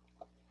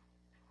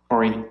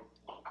 Maureen?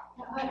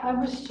 I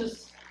was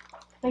just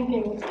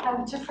thinking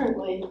how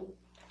differently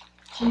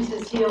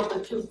Jesus healed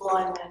the two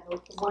blind men, the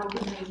one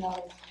in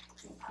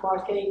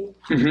Mark 8,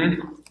 and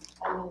then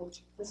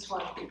this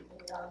one in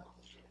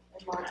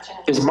Mark 10.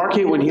 Is Mark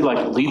 8 when he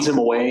leads him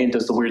away and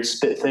does the weird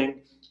spit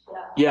thing?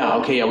 Yeah,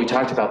 okay, yeah, we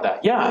talked about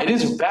that. Yeah, it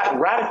is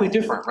radically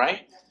different,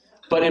 right?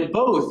 But in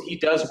both, he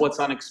does what's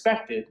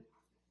unexpected,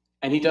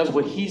 and he does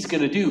what he's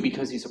going to do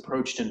because he's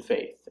approached in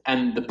faith.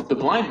 And the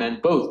blind men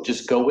both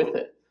just go with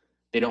it.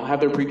 They don't have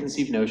their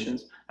preconceived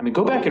notions. I mean,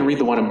 go back and read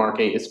the one in Mark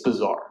 8. It's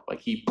bizarre.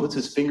 Like, he puts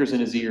his fingers in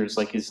his ears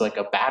like he's like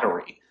a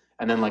battery,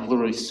 and then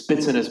literally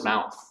spits in his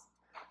mouth.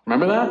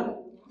 Remember that?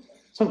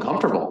 It's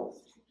uncomfortable,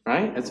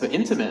 right? It's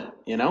intimate,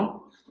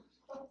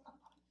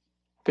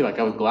 I feel like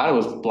I was glad I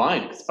was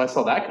blind, because if I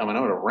saw that coming,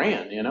 I would have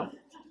ran,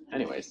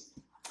 Anyways.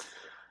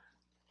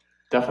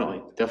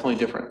 Definitely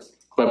different.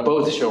 But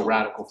both show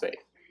radical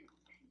faith.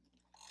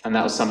 And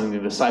that was something the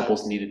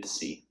disciples needed to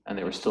see, and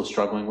they were still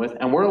struggling with,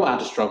 and we're allowed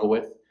to struggle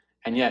with.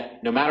 And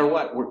yet, no matter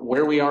what,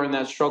 where we are in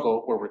that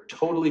struggle, where we're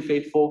totally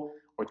faithful,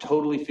 we're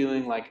totally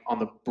feeling like on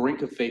the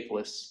brink of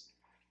faithless,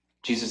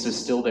 Jesus is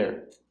still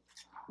there,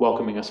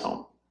 welcoming us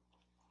home.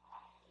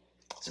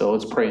 So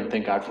let's pray and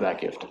thank God for that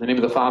gift. In the name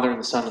of the Father, and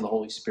the Son, and the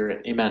Holy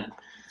Spirit, amen.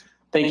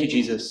 Thank you,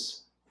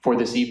 Jesus, for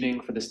this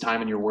evening, for this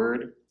time in your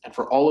word, and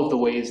for all of the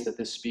ways that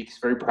this speaks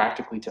very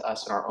practically to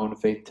us in our own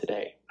faith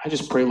today. I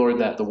just pray, Lord,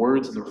 that the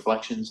words and the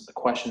reflections and the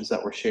questions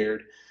that were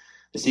shared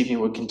this evening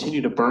would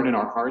continue to burn in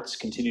our hearts,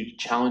 continue to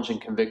challenge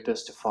and convict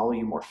us to follow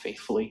you more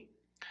faithfully,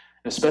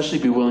 and especially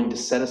be willing to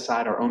set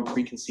aside our own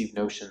preconceived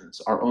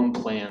notions, our own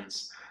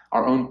plans,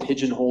 our own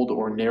pigeonholed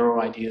or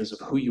narrow ideas of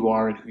who you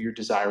are and who you're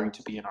desiring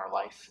to be in our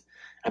life.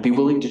 And be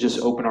willing to just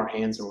open our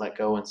hands and let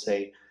go and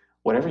say,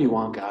 whatever you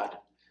want, God,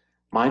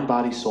 mind,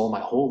 body, soul, my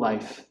whole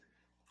life,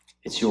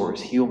 it's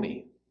yours. Heal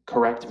me,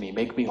 correct me,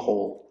 make me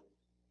whole.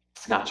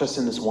 Not just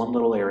in this one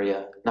little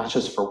area, not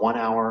just for 1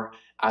 hour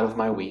out of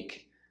my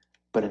week,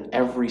 but in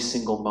every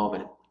single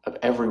moment of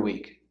every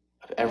week,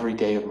 of every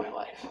day of my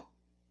life.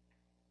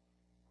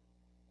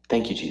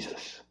 Thank you,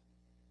 Jesus.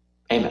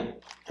 Amen.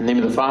 In the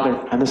name of the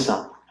Father, and the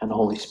Son, and the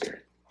Holy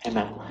Spirit.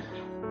 Amen.